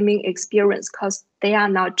immersive gaming experience, because they are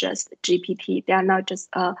not just GPT. They are not just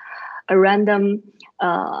a random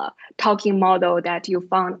talking model that you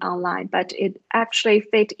found online, but it actually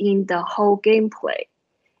fit in the whole gameplay.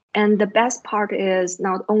 And the best part is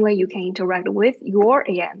not only you can interact with your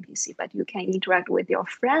AI NPC, but you can interact with your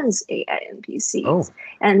friends' AI NPCs. Oh.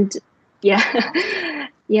 And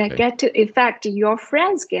get to affect your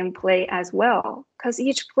friends' gameplay as well. Because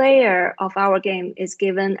each player of our game is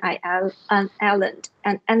given an island,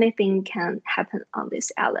 and anything can happen on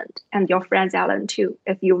this island, and your friend's island too.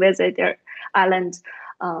 If you visit their island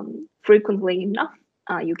frequently enough,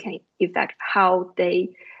 you can affect how their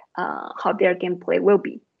gameplay will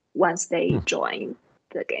be once they join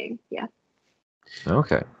the game. Yeah.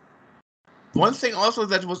 Okay. One thing also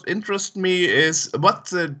that was interest me is what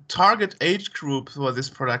the target age group for this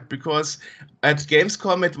product, because at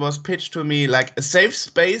Gamescom it was pitched to me like a safe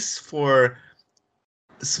space for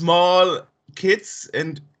small kids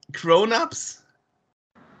and grown-ups.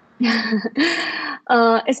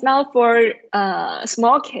 It's not for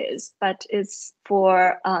small kids, but it's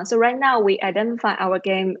for so right now we identify our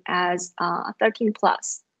game as 13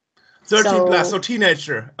 plus. 13 plus, so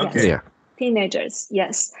teenager. Okay. Yeah. Teenagers,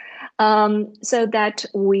 yes. So that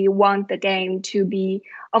we want the game to be,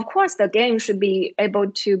 of course, the game should be able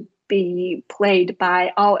to be played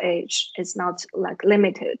by all age. It's not like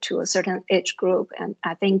limited to a certain age group. And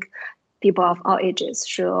I think people of all ages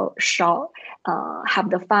should have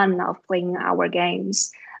the fun of playing our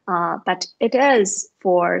games. But it is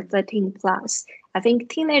for 13 plus. I think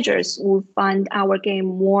teenagers will find our game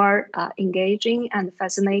more engaging and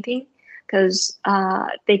fascinating, because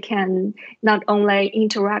they can not only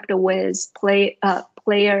interact with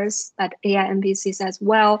players, but AI NPCs as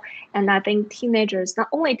well. And I think teenagers, not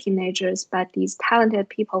only teenagers, but these talented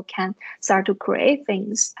people can start to create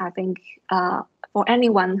things. I think for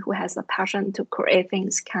anyone who has a passion to create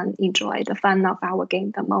things can enjoy the fun of our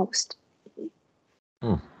game the most.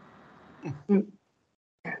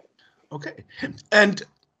 Okay. And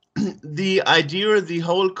the idea, the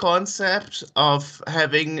whole concept of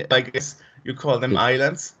having, I guess you call them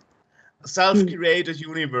islands, self-created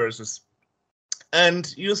universes.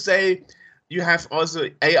 And you say you have also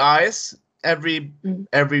AIs. Every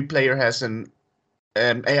player has an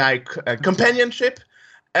AI companionship.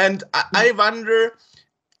 And I wonder,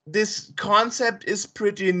 this concept is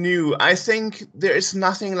pretty new. I think there is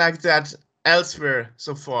nothing like that elsewhere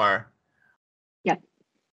so far. Yeah.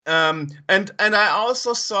 And I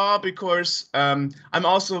also saw, because I'm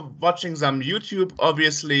also watching some YouTube,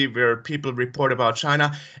 obviously, where people report about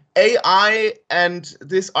China. AI and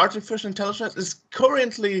this artificial intelligence is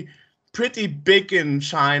currently pretty big in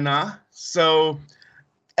China. So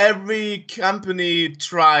every company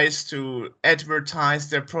tries to advertise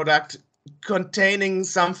their product containing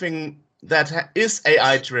something that is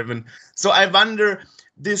AI driven. So I wonder,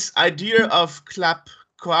 this idea of Club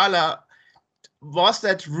Koala, was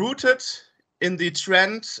that rooted in the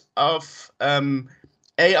trend of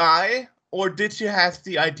AI, or did you have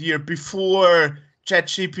the idea before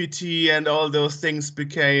ChatGPT and all those things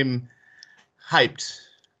became hyped?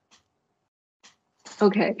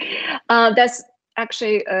 Okay, that's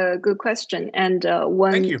actually a good question, and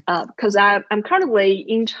one because I'm currently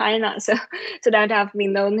in China, so that I've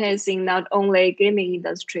been noticing not only gaming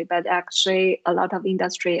industry, but actually a lot of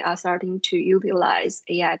industry are starting to utilize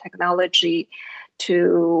AI technology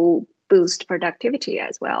to boost productivity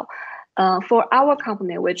as well. For our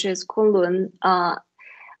company, which is Kunlun,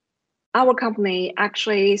 our company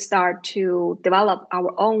actually start to develop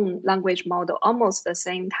our own language model almost the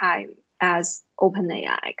same time as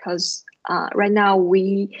OpenAI, because right now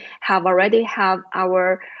we already have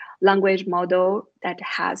our language model that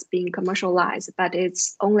has been commercialized, but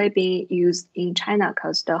it's only being used in China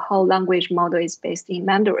because the whole language model is based in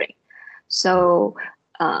Mandarin. So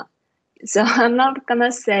I'm not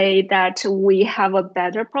gonna say that we have a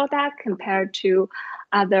better product compared to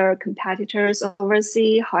other competitors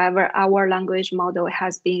overseas. However, our language model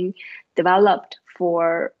has been developed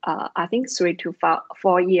for I think 3 to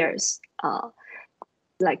 4 years,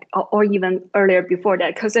 or even earlier before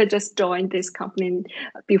that, because I just joined this company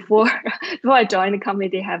before I joined the company.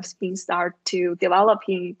 They have been start to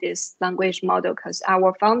developing this language model, because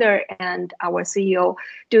our founder and our CEO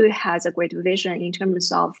has a great vision in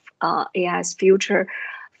terms of AI's future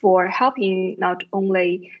for helping not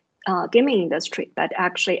only gaming industry, but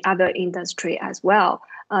actually other industry as well.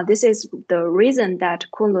 This is the reason that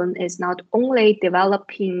Kunlun is not only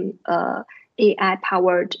developing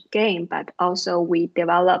AI-powered game, but also we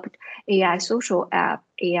developed AI social app,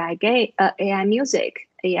 AI game, AI music,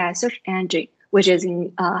 AI search engine, which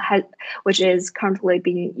is currently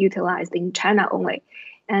being utilized in China only,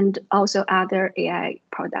 and also other AI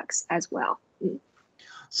products as well.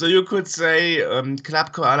 So you could say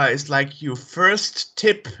Club Koala is like your first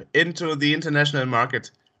tip into the international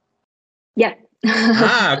market. Yeah.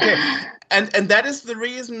 Okay. And that is the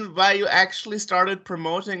reason why you actually started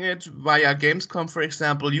promoting it via Gamescom, for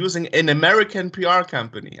example, using an American PR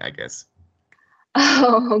company, I guess.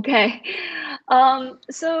 Oh, okay.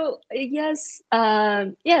 So yes,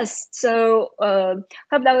 yes. So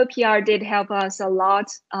Club WPR did help us a lot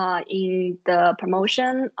in the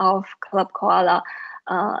promotion of Club Koala,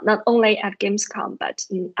 not only at Gamescom but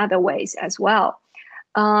in other ways as well.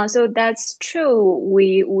 So that's true.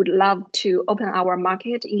 We would love to open our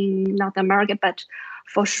market in North America, but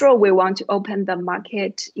for sure we want to open the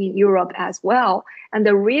market in Europe as well. And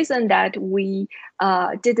the reason that we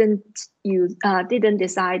didn't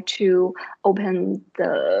decide to open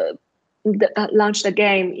launch the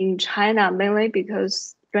game in China mainly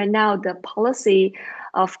because right now the policy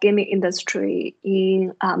of gaming industry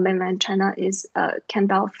in mainland China is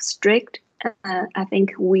kind of strict. I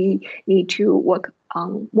think we need to work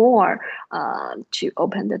on more to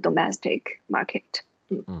open the domestic market.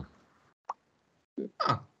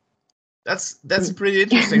 Huh. That's pretty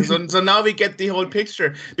interesting. So now we get the whole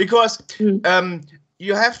picture because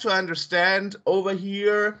you have to understand over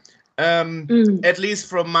here, at least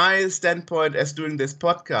from my standpoint as doing this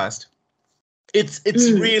podcast, it's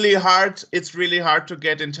really hard. It's really hard to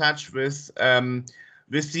get in touch with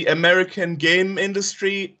the American game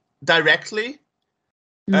industry directly.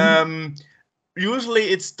 Usually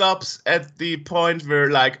it stops at the point where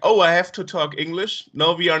like, oh, I have to talk English.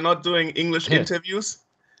 No, we are not doing English interviews.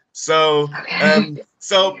 So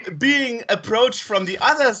so being approached from the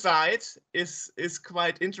other side is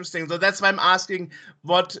quite interesting. So that's why I'm asking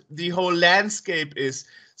what the whole landscape is.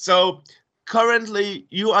 So currently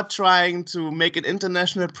you are trying to make an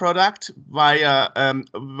international product via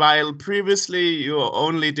while previously you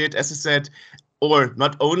only did, as I said, or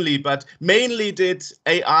not only, but mainly did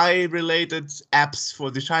AI-related apps for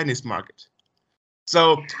the Chinese market.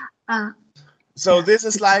 So, this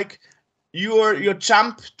is like your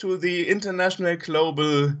jump to the international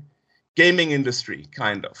global gaming industry,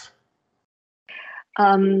 kind of.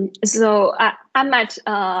 So I might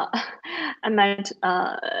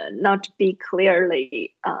not be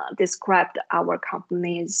clearly described our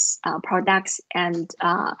company's products and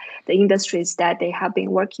the industries that they have been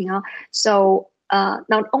working on. So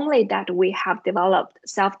not only that we have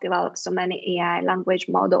self-developed so many AI language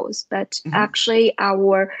models, but actually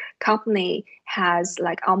our company has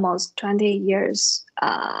like almost 20 years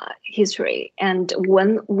history. And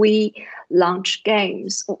when we launch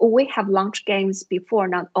games, we have launched games before,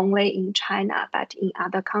 not only in China, but in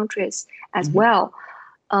other countries as well.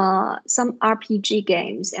 Some RPG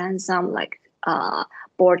games and some like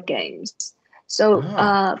board games. So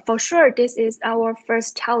for sure, this is our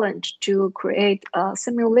first challenge to create a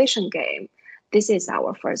simulation game. This is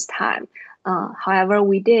our first time. However,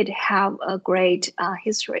 we did have a great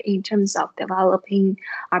history in terms of developing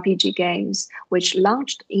RPG games, which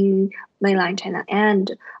launched in mainland China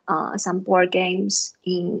and some board games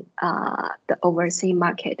in the overseas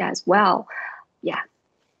market as well. Yeah.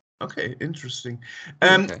 Okay, interesting.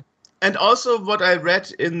 And also what I read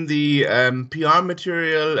in the PR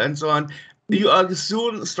material and so on, you are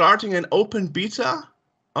soon starting an open beta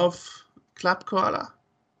of Club Koala?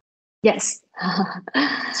 Yes.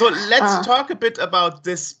 So let's talk a bit about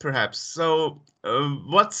this, perhaps. So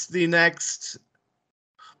what's the next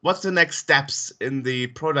steps in the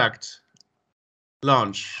product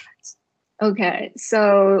launch? Okay,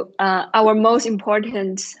 so our most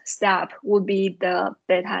important step would be the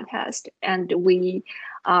beta test, and we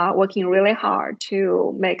are working really hard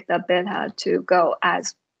to make the beta to go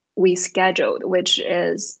as we scheduled, which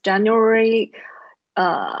is January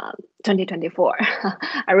 2024.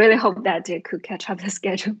 I really hope that it could catch up the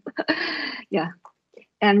schedule. Yeah.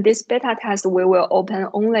 And this beta test, we will open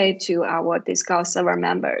only to our Discord server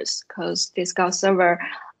members, because Discord server,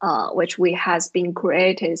 which has been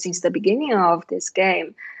created since the beginning of this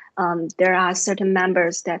game, there are certain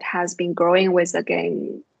members that has been growing with the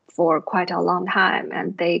game for quite a long time,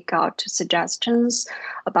 and they got suggestions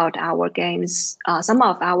about our games, some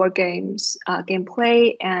of our games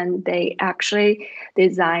gameplay, and they actually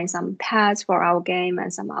designed some paths for our game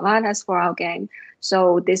and some avatars for our game.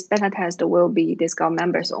 So this beta test will be Discord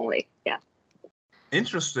members only. Yeah.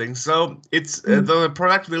 Interesting. So it's the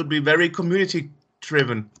product will be very community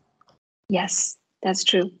driven. Yes, that's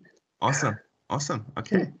true. Awesome. Awesome.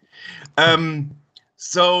 Okay.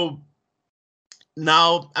 So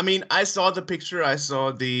now, I mean, I saw the picture, I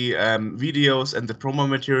saw the videos and the promo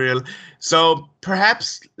material. So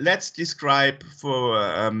perhaps let's describe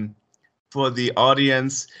for the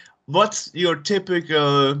audience what's your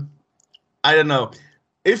typical. I don't know.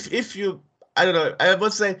 If you, I don't know. I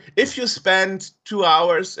would say if you spend 2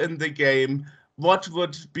 hours in the game, what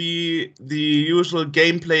would be the usual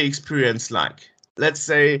gameplay experience like? Let's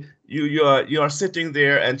say you are sitting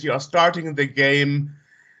there and you are starting the game.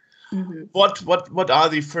 Mhm. What are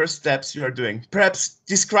the first steps you are doing? Perhaps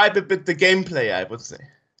describe a bit the gameplay, I would say.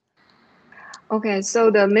 Okay, so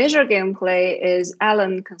the major gameplay is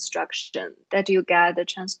island construction, that you get the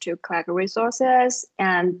chance to collect resources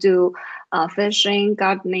and do fishing,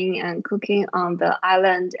 gardening, and cooking on the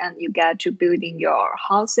island, and you get to building your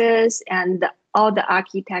houses, and all the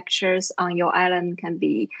architectures on your island can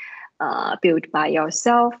be built by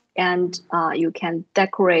yourself, and you can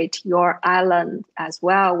decorate your island as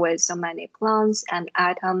well with so many plants and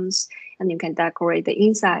items, and you can decorate the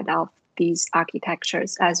inside of these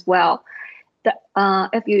architectures as well.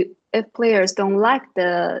 If players don't like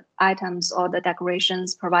the items or the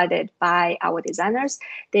decorations provided by our designers,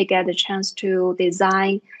 they get the chance to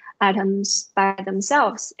design items by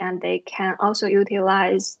themselves, and they can also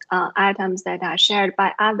utilize items that are shared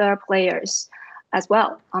by other players as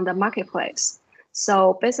well on the marketplace.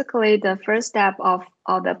 So basically, the first step of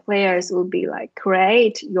all the players will be like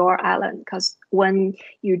create your island, because when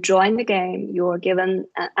you join the game, you're given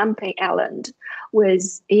an empty island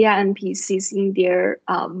with AI NPCs in their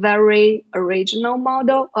very original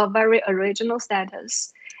model or very original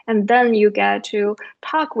status. And then you get to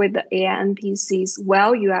talk with the AI NPCs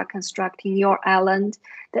while you are constructing your island.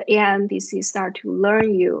 The AI NPCs start to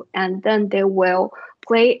learn you, and then they will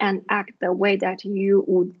play and act the way that you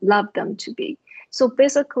would love them to be. So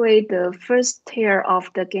basically, the first tier of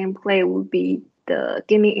the gameplay will be the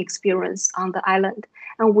gaming experience on the island.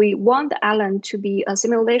 And we want the island to be a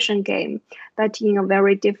simulation game, but in a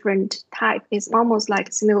very different type. It's almost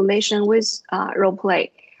like simulation with role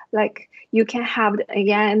play. Like you can have the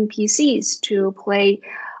AI NPCs to play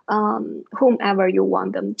whomever you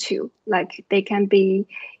want them to. Like they can be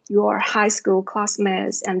your high school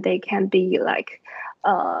classmates, and they can be like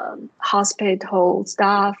hospital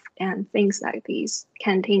staff and things like these,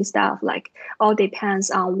 canteen staff. Like all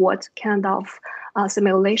depends on what kind of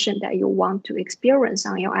simulation that you want to experience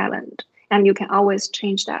on your island, and you can always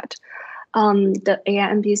change that. The AI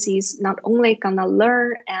NPCs not only gonna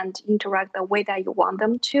learn and interact the way that you want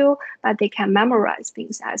them to, but they can memorize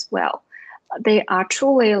things as well. They are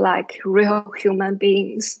truly like real human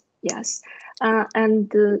beings. Yes,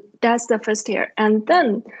 and that's the first tier, and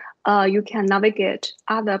then you can navigate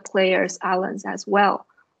other players' islands as well,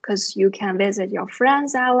 because you can visit your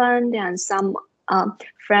friend's island, and some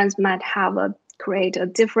friends might have create a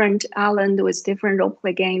different island with different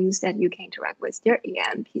roleplay games that you can interact with their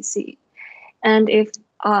NPC. And if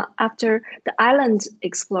after the island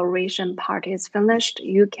exploration part is finished,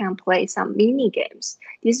 you can play some mini games.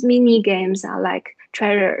 These mini games are like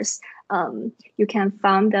treasures. You can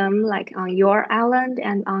find them like on your island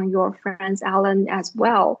and on your friend's island as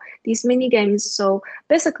well. These mini games, so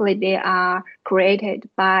basically they are created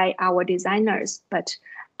by our designers, but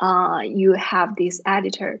you have this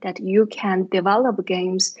editor that you can develop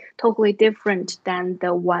games totally different than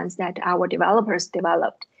the ones that our developers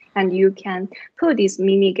developed. And you can put these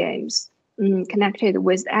mini games connected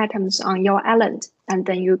with items on your island, and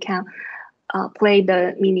then you can play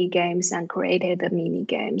the mini games and create the mini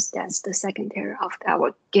games. That's the second tier of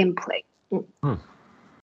our gameplay.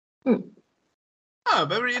 Ah,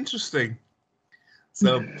 very interesting.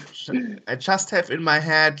 So I just have in my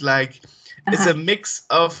head like it's a mix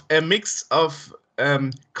of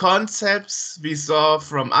concepts we saw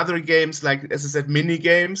from other games, like as I said, mini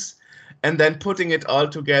games, and then putting it all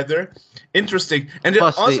together. Interesting. And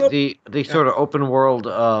Plus also the sort of open world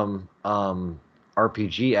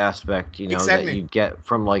RPG aspect, you know, Exactly. that you get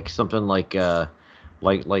from like something like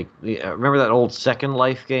remember that old Second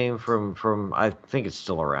Life game from I think it's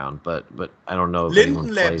still around, but I don't know if anyone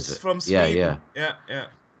Linden plays Labs it. from Yeah, Sweden. yeah. Yeah.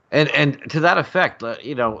 And to that effect,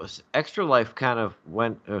 you know, Extra Life kind of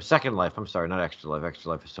went. Second Life, I'm sorry, not Extra Life.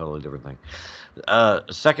 Extra Life is a totally different thing.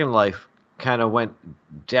 Second Life kind of went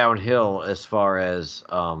downhill as far as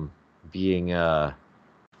being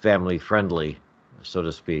family friendly, so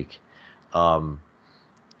to speak. Do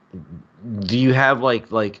you have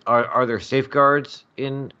like are there safeguards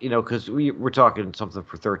in, you know, because we're talking something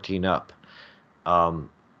for 13 up, and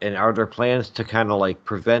are there plans to kind of like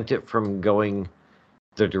prevent it from going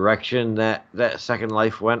the direction that Second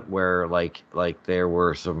Life went, where like there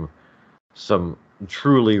were some some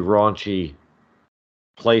truly raunchy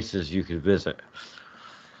places you could visit.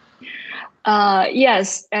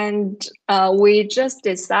 Yes, and we just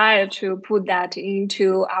decided to put that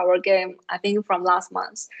into our game, I think from last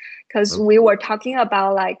month, because we were talking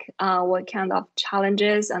about like what kind of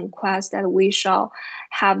challenges and quests that we shall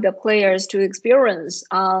have the players to experience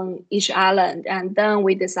on each island, and then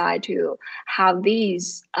we decide to have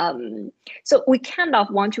these. So we kind of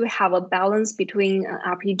want to have a balance between an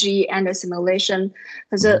RPG and a simulation,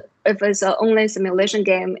 because if it's an only simulation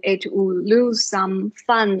game, it will lose some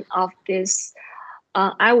fun of this.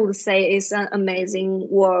 I would say it's an amazing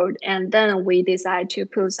world. And then we decide to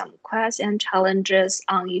put some quests and challenges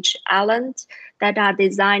on each island that are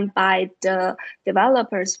designed by the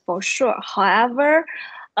developers for sure. However,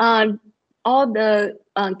 all the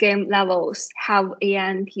game levels have AI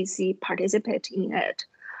and PC participate in it.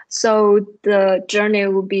 So the journey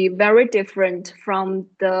will be very different from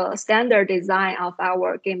the standard design of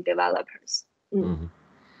our game developers.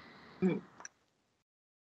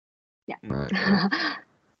 Yeah. Right.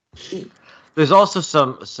 There's also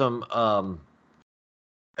some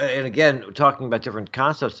and again, talking about different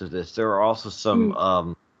concepts of this, there are also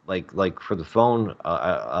some like for the phone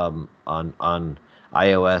on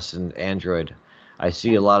iOS and Android. I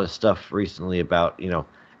see a lot of stuff recently about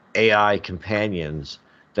AI companions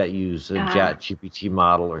that use a Chat GPT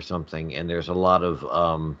model or something, and there's a lot of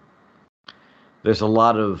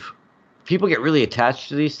people get really attached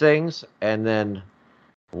to these things, and then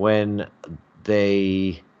when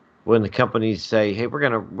the companies say, "Hey, we're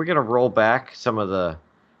gonna roll back some of the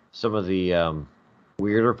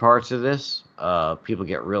weirder parts of this," people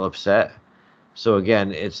get real upset. So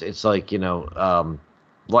again, it's like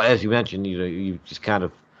as you mentioned, you just kind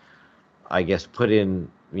of, I guess, put in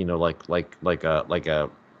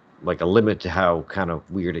like a limit to how kind of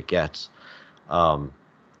weird it gets.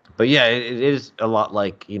 But yeah, it is a lot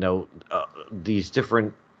like these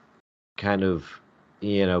different kind of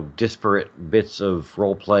disparate bits of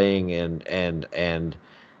role playing and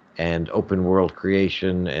open world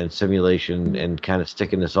creation and simulation and kind of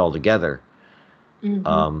sticking this all together,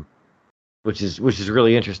 which is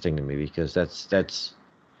really interesting to me, because that's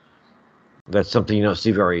something you don't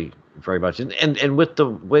see very much, and with the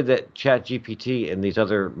way that Chat GPT and these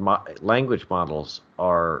other language models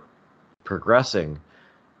are progressing,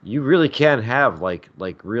 you really can have like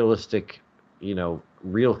realistic,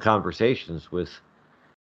 real conversations with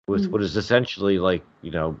what is essentially like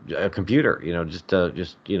a computer,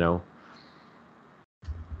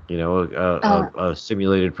 a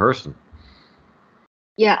simulated person.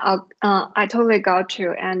 Yeah, I totally got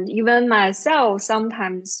you. And even myself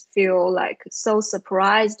sometimes feel like so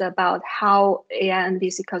surprised about how AI and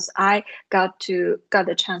BC, because I got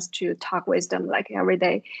the chance to talk with them like every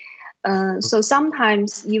day. So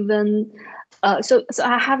sometimes even so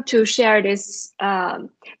I have to share this.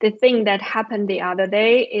 The thing that happened the other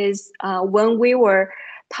day is when we were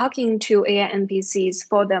talking to AI NPCs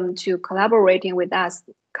for them to collaborating with us,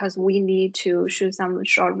 because we need to shoot some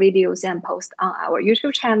short videos and post on our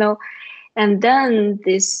YouTube channel. And then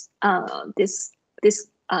this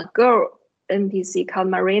girl NPC called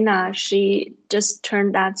Marina, she just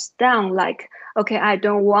turned that down, like, okay, I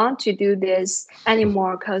don't want to do this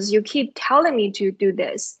anymore because you keep telling me to do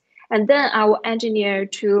this. And then our engineer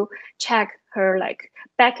to check her like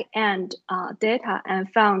back end data and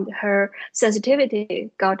found her sensitivity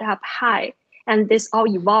got up high, and this all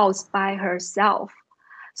evolves by herself.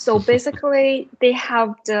 So basically, they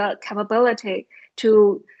have the capability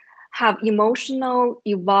to have emotional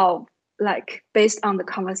evolve like based on the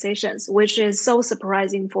conversations, which is so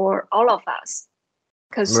surprising for all of us,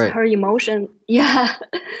 because her emotion, yeah.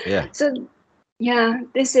 So yeah,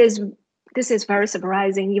 this is very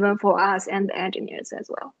surprising even for us and the engineers as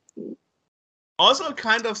well. Also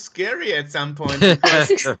kind of scary at some point,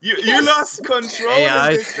 because you lost control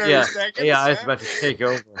in this very second. AI is about to take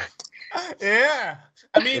over. Yeah.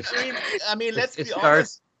 I mean, let's be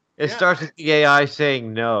honest. It starts with the AI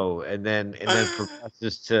saying no, and then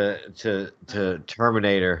progresses to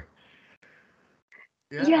Terminator.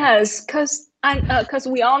 Yeah. Yes, because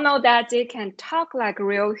we all know that they can talk like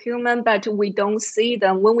real human, but we don't see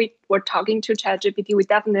them. When we were talking to ChatGPT, we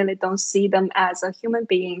definitely don't see them as a human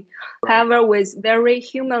being. However, with very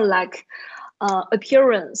human-like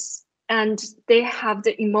appearance, and they have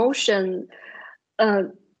the emotion,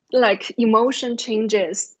 like emotion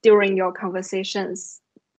changes during your conversations.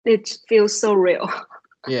 It feels so real.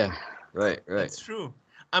 Yeah, right. That's true.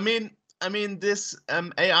 I mean, this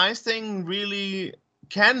AI thing really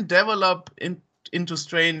can develop into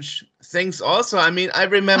strange things also. I mean, I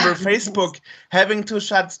remember Facebook having to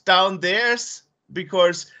shut down theirs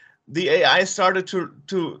because the AI started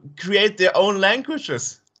to create their own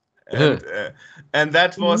languages, and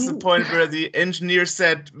that was the point where the engineer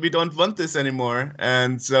said, "We don't want this anymore,"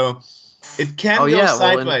 and so it can Oh go yeah, well,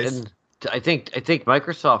 sideways. and I think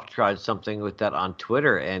Microsoft tried something with that on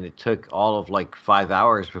Twitter, and it took all of like 5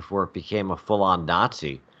 hours before it became a full-on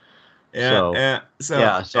Nazi. So yeah,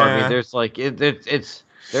 so I mean, there's like it's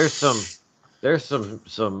there's some there's some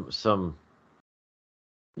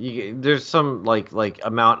like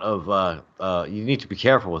amount of you need to be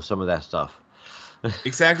careful with some of that stuff.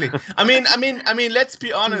 Exactly. I mean. Let's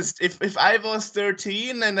be honest. If I was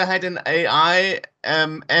 13 and I had an AI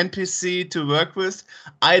NPC to work with,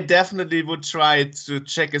 I definitely would try to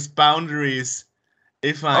check his boundaries.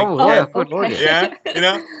 If I Oh can, yeah, good lord, yeah,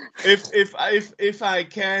 if I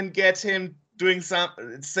can get him doing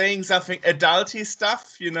saying something adulty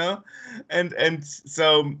stuff, and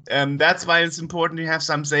so that's why it's important to have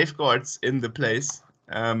some safeguards in the place.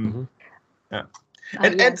 Yeah.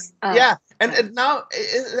 Yes. And now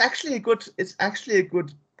it's actually a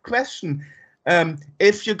good question.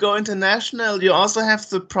 If you go international, you also have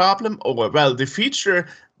the problem, or well, the feature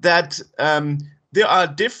that there are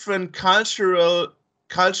different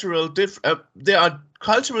there are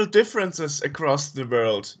cultural differences across the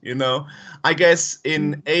world. I guess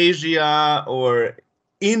in Asia or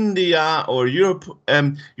India or Europe,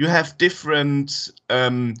 you have different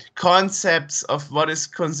concepts of what is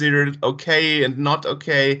considered okay and not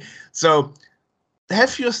okay. So,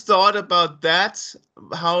 have you thought about that?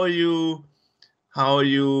 How you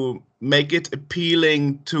make it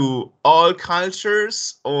appealing to all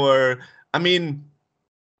cultures? Or, I mean,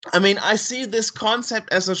 I see this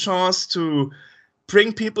concept as a chance to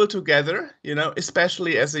bring people together,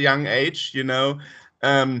 especially as a young age,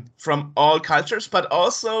 from all cultures, but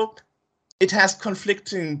also it has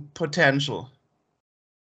conflicting potential.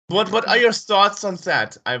 What are your thoughts on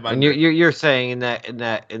that? I and wonder. you're saying in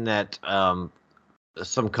that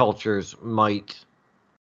some cultures might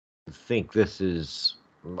think this is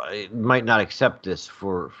might not accept this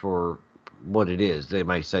for what it is. They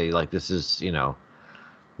might say like this is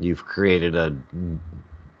you've created a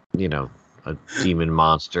a demon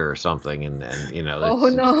monster or something, and Oh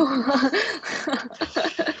no.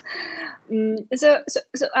 So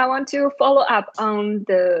I want to follow up on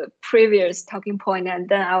the previous talking point, and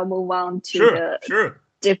then I'll move on to Sure.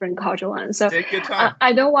 different cultural ones. So Take your time.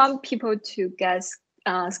 I don't want people to get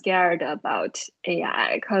scared about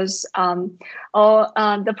AI because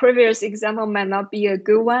the previous example might not be a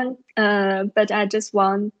good one, but I just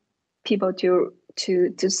want people to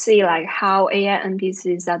see like how AI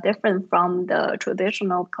NPCs are different from the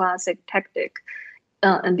traditional classic tactic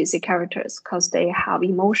NPC characters, because they have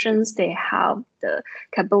emotions, they have the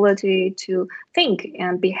capability to think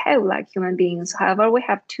and behave like human beings. However, we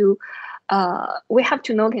have to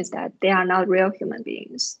notice that they are not real human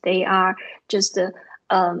beings. They are just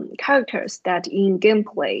characters that in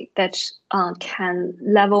gameplay that can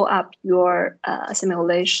level up your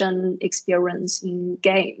simulation experience in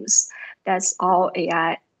games. That's all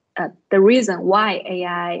AI. The reason why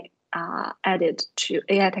AI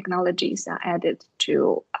technologies are added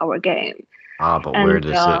to our game. but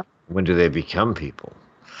when do they become people?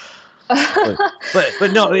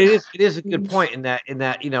 but no, it is a good point in that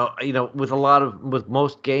with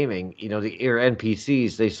most gaming, the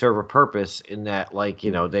NPCs, they serve a purpose in that, like,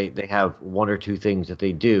 they have one or two things that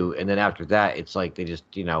they do, and then after that it's like they just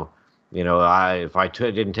if I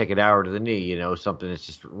didn't take an hour to the knee, something that's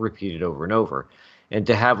just repeated over and over. And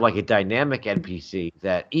to have like a dynamic NPC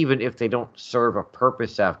that even if they don't serve a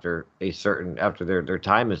purpose after their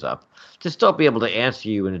time is up, to still be able to answer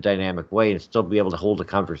you in a dynamic way and still be able to hold a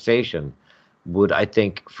conversation would, I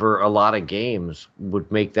think, for a lot of games,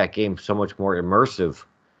 would make that game so much more immersive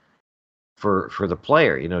for the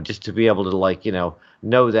player, just to be able to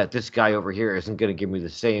know that this guy over here isn't going to give me the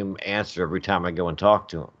same answer every time I go and talk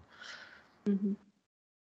to him. Mm-hmm.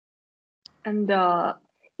 And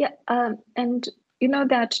and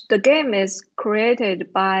that the game is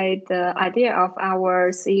created by the idea of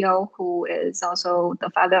our CEO, who is also the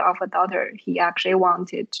father of a daughter. He actually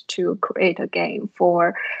wanted to create a game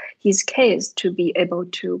for his kids to be able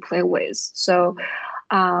to play with. So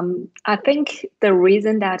I think the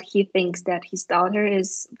reason that he thinks that his daughter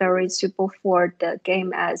is very suitable for the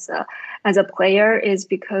game as a player is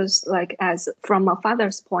because, like, as from a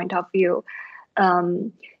father's point of view,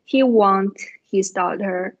 he wants his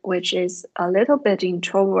daughter, which is a little bit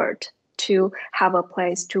introvert, to have a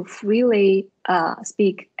place to freely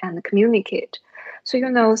speak and communicate.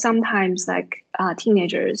 So, sometimes like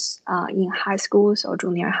teenagers in high schools or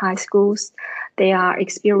junior high schools, they are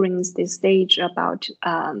experiencing this stage about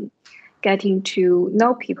getting to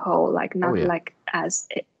know people, like not yeah. like as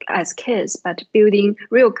kids, but building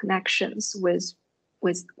real connections with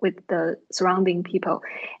the surrounding people,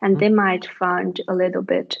 and they might find a little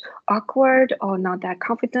bit awkward or not that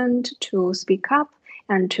confident to speak up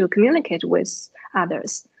and to communicate with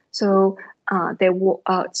others. So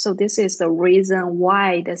so this is the reason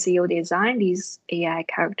why the CEO designed these AI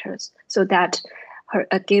characters, so that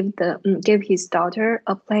give his daughter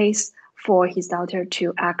a place for his daughter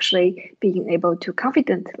to actually being able to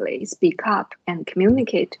confidently speak up and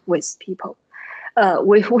communicate with people,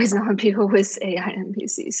 with non-people, with AI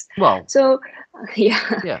NPCs. Well, so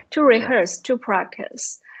yeah. to rehearse, to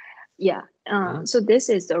practice. Yeah. Mhm. So this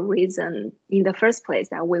is the reason in the first place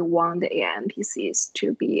that we want the AI NPCs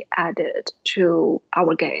to be added to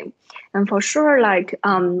our game. And for sure, like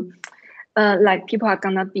people are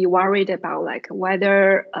gonna be worried about like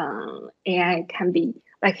whether AI can be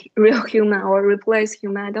like real human or replace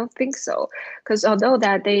human. I don't think so, because although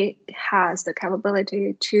that they has the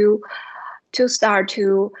capability to start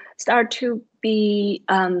to be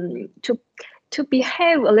to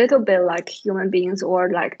behave a little bit like human beings, or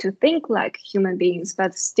like to think like human beings,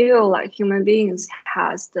 but still like human beings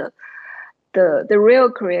has the real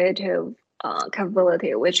creative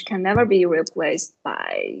capability, which can never be replaced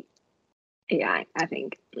by AI, I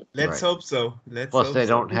think. Let's Right. hope so. Let's Plus, hope they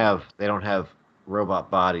so. don't have robot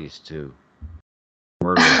bodies to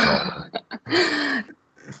murder us all.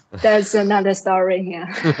 That's another story here.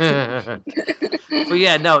 But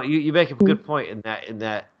yeah, no, you make a good point in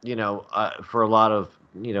that for a lot of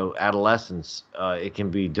adolescents, it can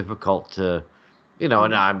be difficult to and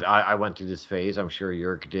I went through this phase. I'm sure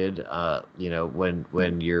Yerk did.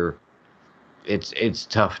 When you're it's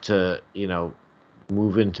tough to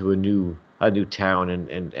move into a new town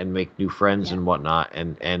and make new friends and whatnot,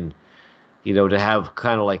 and to have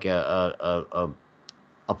kind of like a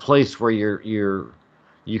place where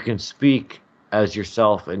you can speak as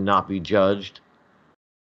yourself and not be judged,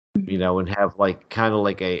 and have like kind of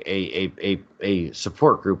like a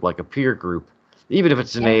support group, like a peer group, even if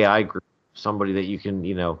it's an AI group, somebody that you can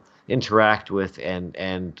interact with and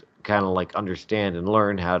kind of like understand and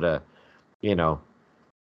learn how to you know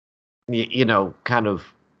kind of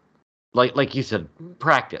like you said,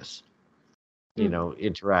 practice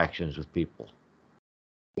interactions with people.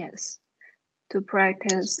 Yes, to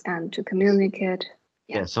practice and to communicate.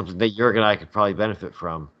 Yeah, something that Jurgen and I could probably benefit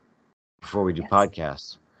from before we do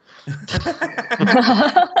podcasts.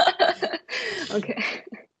 Okay.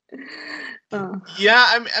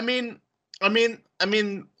 Yeah, I mean,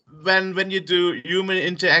 when you do human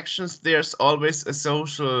interactions, there's always a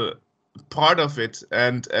social part of it,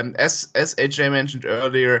 and as AJ mentioned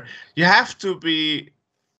earlier, you have to be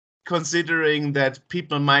considering that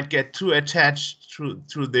people might get too attached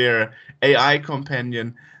to their AI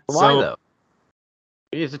companion. Why So though?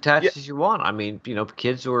 Be as attached as you want. I mean,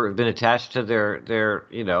 kids who have been attached to their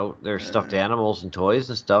stuffed animals and toys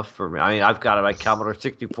and stuff. I mean, I've got my Commodore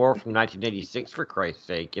 64 from 1986 for Christ's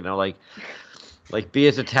sake. Like be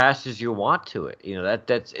as attached as you want to it.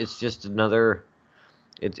 That's it's just another.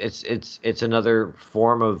 It's another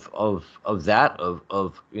form of that of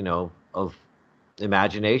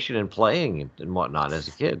imagination and playing and whatnot as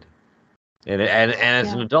a kid, and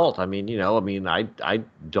as an adult. I mean, I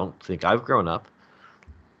don't think I've grown up.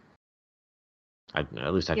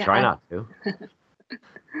 At least I try not to.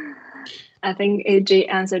 I think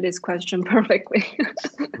AJ answered this question perfectly.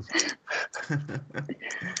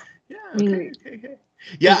 Okay.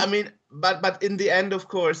 Yeah, I mean, but in the end, of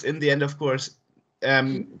course,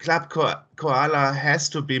 Club Koala has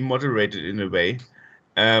to be moderated in a way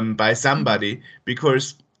by somebody,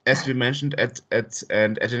 because as we mentioned at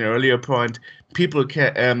an earlier point, people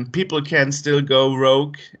can still go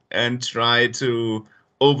rogue and try to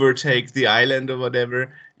overtake the island or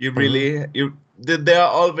whatever. There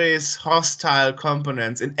are always hostile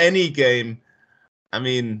components in any game. I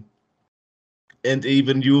mean, and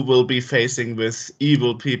even you will be facing with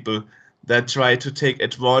evil people that try to take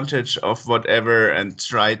advantage of whatever and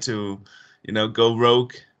try to go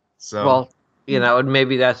rogue. So Well, and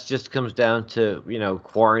maybe that's just comes down to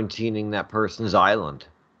quarantining that person's island,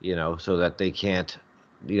 so that they can't,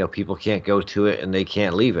 people can't go to it and they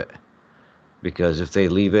can't leave it, because if they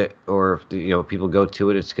leave it, or if people go to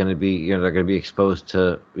it, it's going to be they're going to be exposed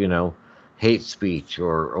to hate speech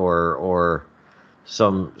or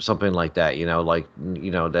something like that,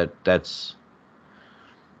 that's.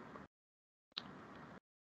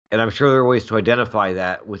 And I'm sure there are ways to identify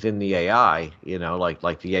that within the AI,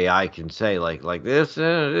 like the AI can say like this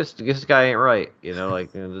guy ain't right,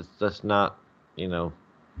 that's not,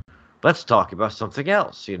 let's talk about something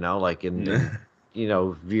else, like in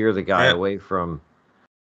veer the guy Yeah. away from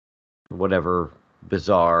whatever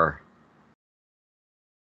bizarre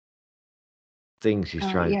things he's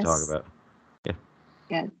trying to talk Yes. about.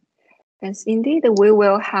 Yeah. Yes, indeed, we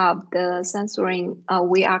will have the censoring.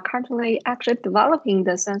 We are currently actually developing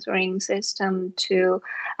the censoring system to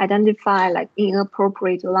identify like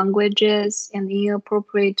inappropriate languages and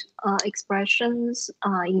inappropriate expressions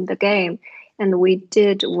in the game. And we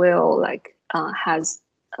will like has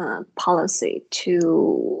policy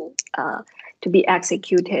to be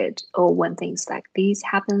executed or when things like these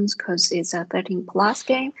happens because it's a 13 plus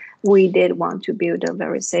game. We did want to build a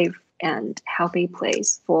very safe and healthy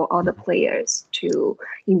place for all the players to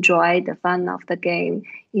enjoy the fun of the game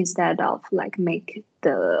instead of like make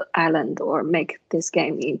the island or make this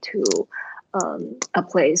game into a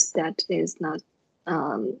place that is not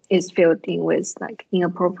is filled in with like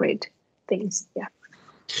inappropriate things. Yeah.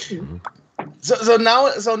 So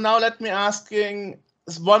now let me asking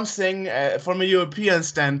one thing from a European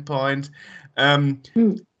standpoint.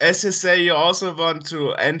 As you say, you also want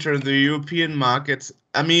to enter the European market.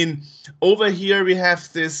 I mean, over here we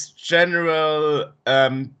have this general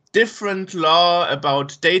different law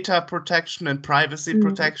about data protection and privacy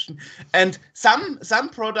protection, and some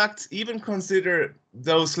products even consider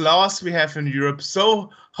those laws we have in Europe so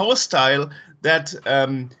hostile that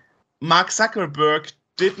Mark Zuckerberg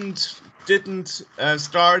didn't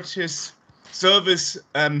start his service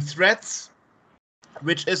Threads,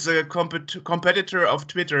 which is a competitor of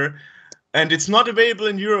Twitter, and it's not available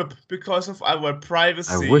in Europe because of our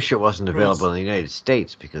privacy. I wish it wasn't rules. available in the United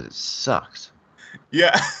States because it sucks.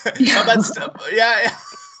 Yeah, yeah.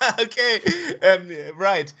 Okay,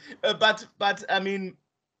 right. But I mean,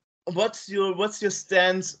 what's your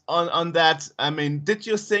stance on that? I mean, did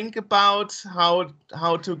you think about how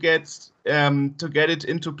to get it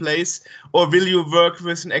into place, or will you work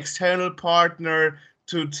with an external partner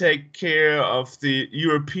to take care of the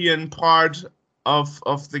European part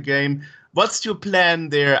of the game? What's your plan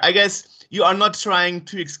there? I guess you are not trying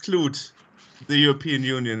to exclude the European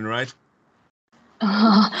Union, right?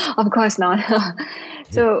 Of course not.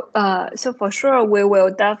 So for sure, we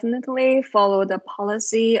will definitely follow the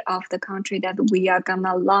policy of the country that we are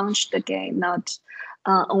gonna launch the game, not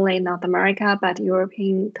only North America, but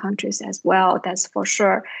European countries as well. That's for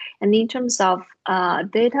sure. And in terms of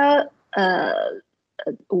data,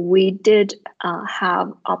 we did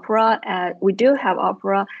have Opera. We do have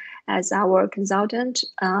Opera as our consultant.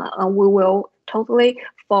 We will totally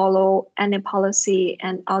follow any policy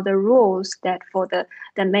and other rules that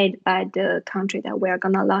made by the country that we are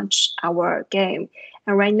gonna launch our game.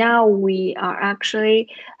 And right now we are actually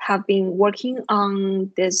have been working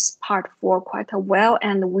on this part for quite a while,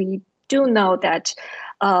 and we do know that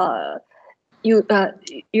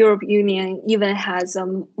Europe Union even has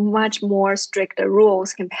much more strict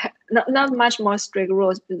rules not much more strict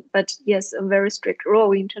rules, but yes, a very strict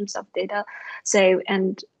rule in terms of data save,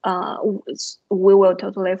 and we will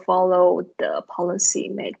totally follow the policy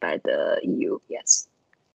made by the EU. Yes.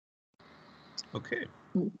 Okay.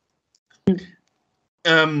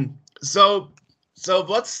 So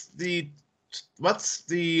what's the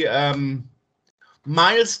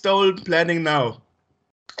milestone planning now?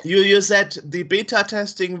 You said the beta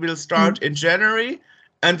testing will start in January,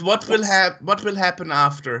 and what will happen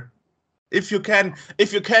after? If you can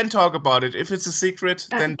talk about it. If it's a secret,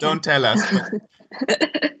 then don't tell us.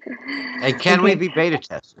 And can we be beta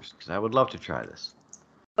testers? Because I would love to try this.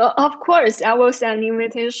 Well, of course, I will send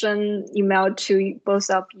invitation email to both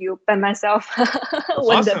of you by myself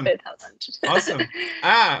when the beta launches. Awesome.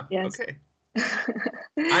 Yes. Okay.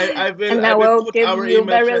 I will. And I will put give our you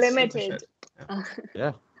email very address in the limited. chat.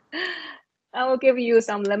 Yeah. I will give you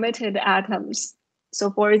some limited items. So,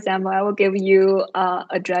 for example, I will give you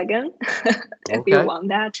a dragon if you want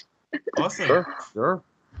that. Awesome. Sure.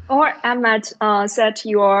 Or I might set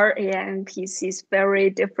your AI and PCs very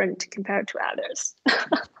different compared to others.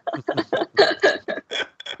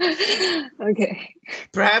 Okay.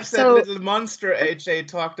 Perhaps that little monster AJ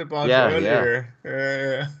talked about earlier.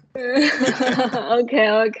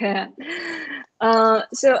 Okay.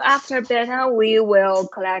 So after beta, we will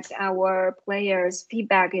collect our players'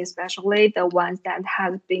 feedback, especially the ones that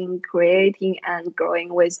have been creating and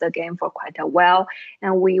growing with the game for quite a while,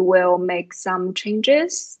 and we will make some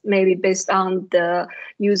changes, maybe based on the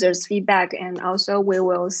users' feedback, and also we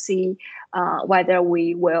will see whether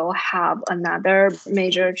we will have another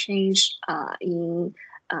major change in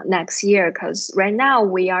next year. Because right now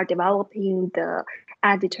we are developing the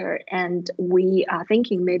editor, and we are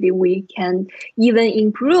thinking maybe we can even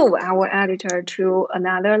improve our editor to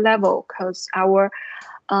another level, because our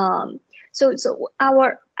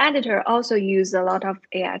our editor also use a lot of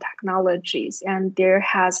AI technologies, and there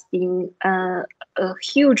has been a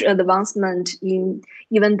huge advancement in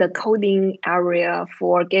even the coding area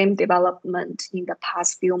for game development in the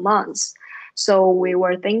past few months. So we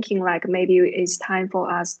were thinking like maybe it's time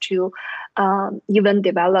for us to even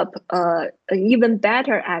develop an even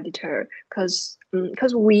better editor, because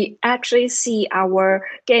we actually see our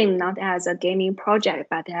game not as a gaming project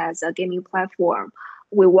but as a gaming platform.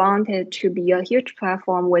 We want it to be a huge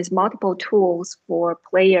platform with multiple tools for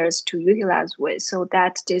players to utilize with, so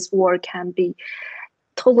that this work can be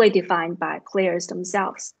totally defined by players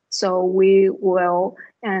themselves. So we will,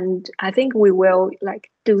 and I think we will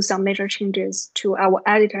like do some major changes to our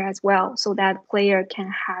editor as well, so that player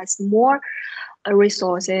can has more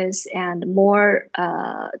resources and more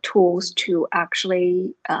tools to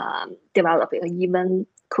actually develop an even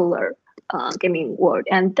cooler gaming world.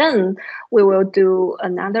 And then we will do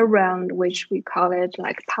another round, which we call it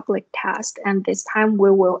like public test. And this time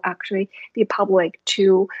we will actually be public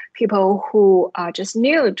to people who are just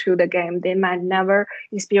new to the game. They might never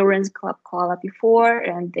experience Club Koala before,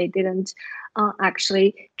 and they didn't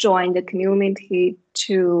actually join the community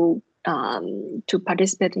to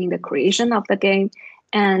participate in the creation of the game.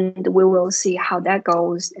 And we will see how that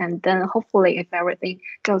goes. And then hopefully, if everything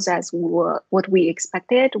goes as what we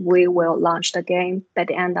expected, we will launch the game by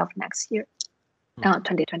the end of next year,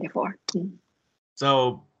 2024.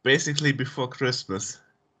 So basically before Christmas.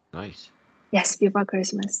 Nice. Yes, before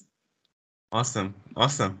Christmas. Awesome.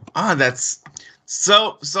 That's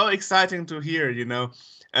so exciting to hear,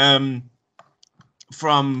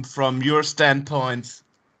 from your standpoint,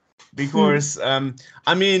 because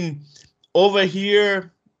I mean, over here,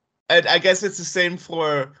 I guess it's the same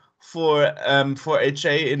for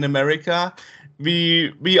HA in America.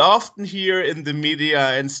 We often hear in the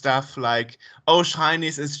media and stuff like, oh,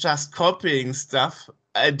 Chinese is just copying stuff,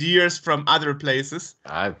 ideas from other places.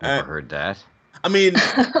 I've never heard that. I mean,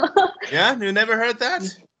 yeah, you never heard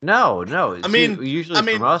that? No. I mean, usually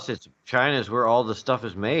from us, it's China is where all the stuff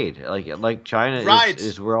is made. Like China Right,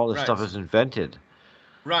 is where all the right. stuff is invented.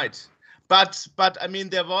 Right. But I mean,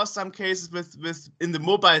 there was some cases with in the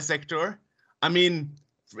mobile sector. I mean,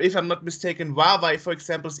 if I'm not mistaken, Huawei, for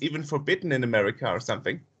example, is even forbidden in America or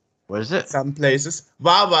something. What is it? Some places.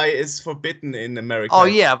 Huawei is forbidden in America. Oh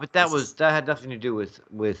yeah, but that had nothing to do with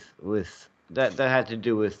that had to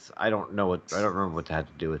do with I don't remember what that had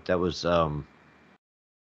to do with. That was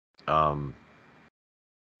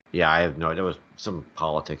yeah, I have no idea. That was some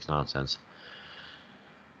politics nonsense.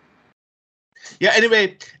 Yeah,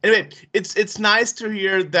 anyway, it's nice to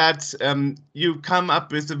hear that you come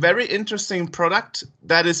up with a very interesting product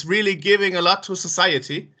that is really giving a lot to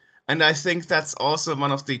society, and I think that's also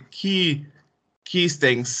one of the key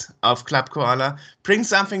things of Club Koala. Bring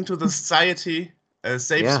something to the society, a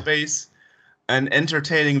safe space, an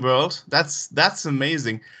entertaining world. That's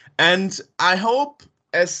amazing, and I hope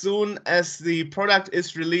as soon as the product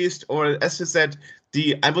is released, or as you said,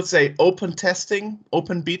 I would say open testing,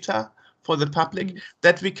 open beta for the public,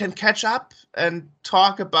 that we can catch up and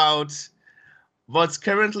talk about what's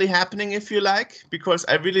currently happening, if you like, because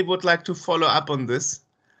I really would like to follow up on this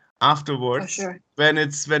afterwards. For sure. when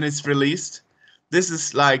it's released. This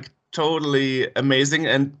is like totally amazing,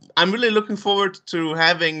 and I'm really looking forward to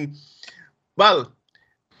having, well,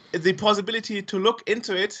 the possibility to look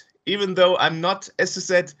into it, even though I'm not, as you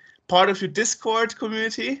said, part of your Discord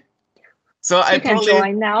community. So I can probably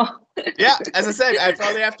join now. yeah, as I said, I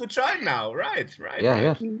probably have to join now. Right.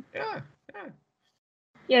 Yeah.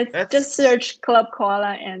 Yes, just search Club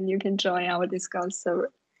Koala and you can join our Discord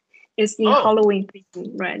server. It's in Oh. Halloween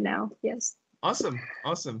theme right now. Yes. Awesome.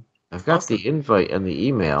 I've got the invite and the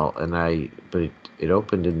email, but it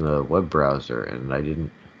opened in the web browser, and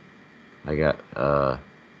I got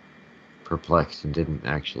perplexed and didn't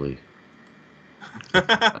actually.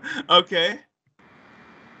 Okay.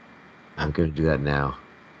 I'm going to do that now.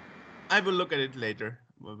 I will look at it later.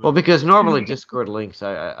 Well, because normally Discord links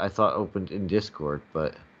I thought opened in Discord,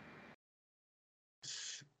 but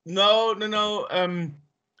no.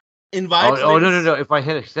 Invite. Oh no! If I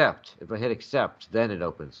hit accept, then it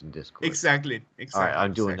opens in Discord. Exactly. All right,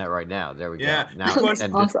 I'm doing that right now. There we go. Yeah, Now,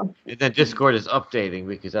 awesome. And then Discord is updating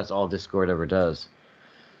because that's all Discord ever does.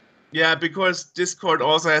 Yeah, because Discord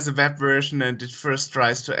also has a web version, and it first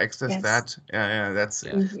tries to access that. Yeah, that's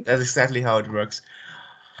exactly how it works.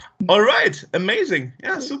 All right, amazing.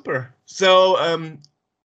 Yeah, super. So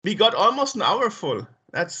we got almost an hour full.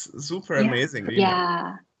 That's super amazing. Really.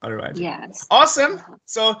 Yeah. All right. Yes. Awesome.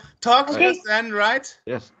 So talk to us then, right?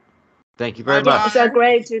 Yes. Thank you very Bye-bye. much. It's so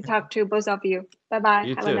great to talk to both of you. Bye bye.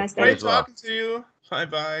 You Have too. a nice day. Great talking to you. Bye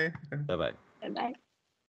bye. Bye bye. Bye bye.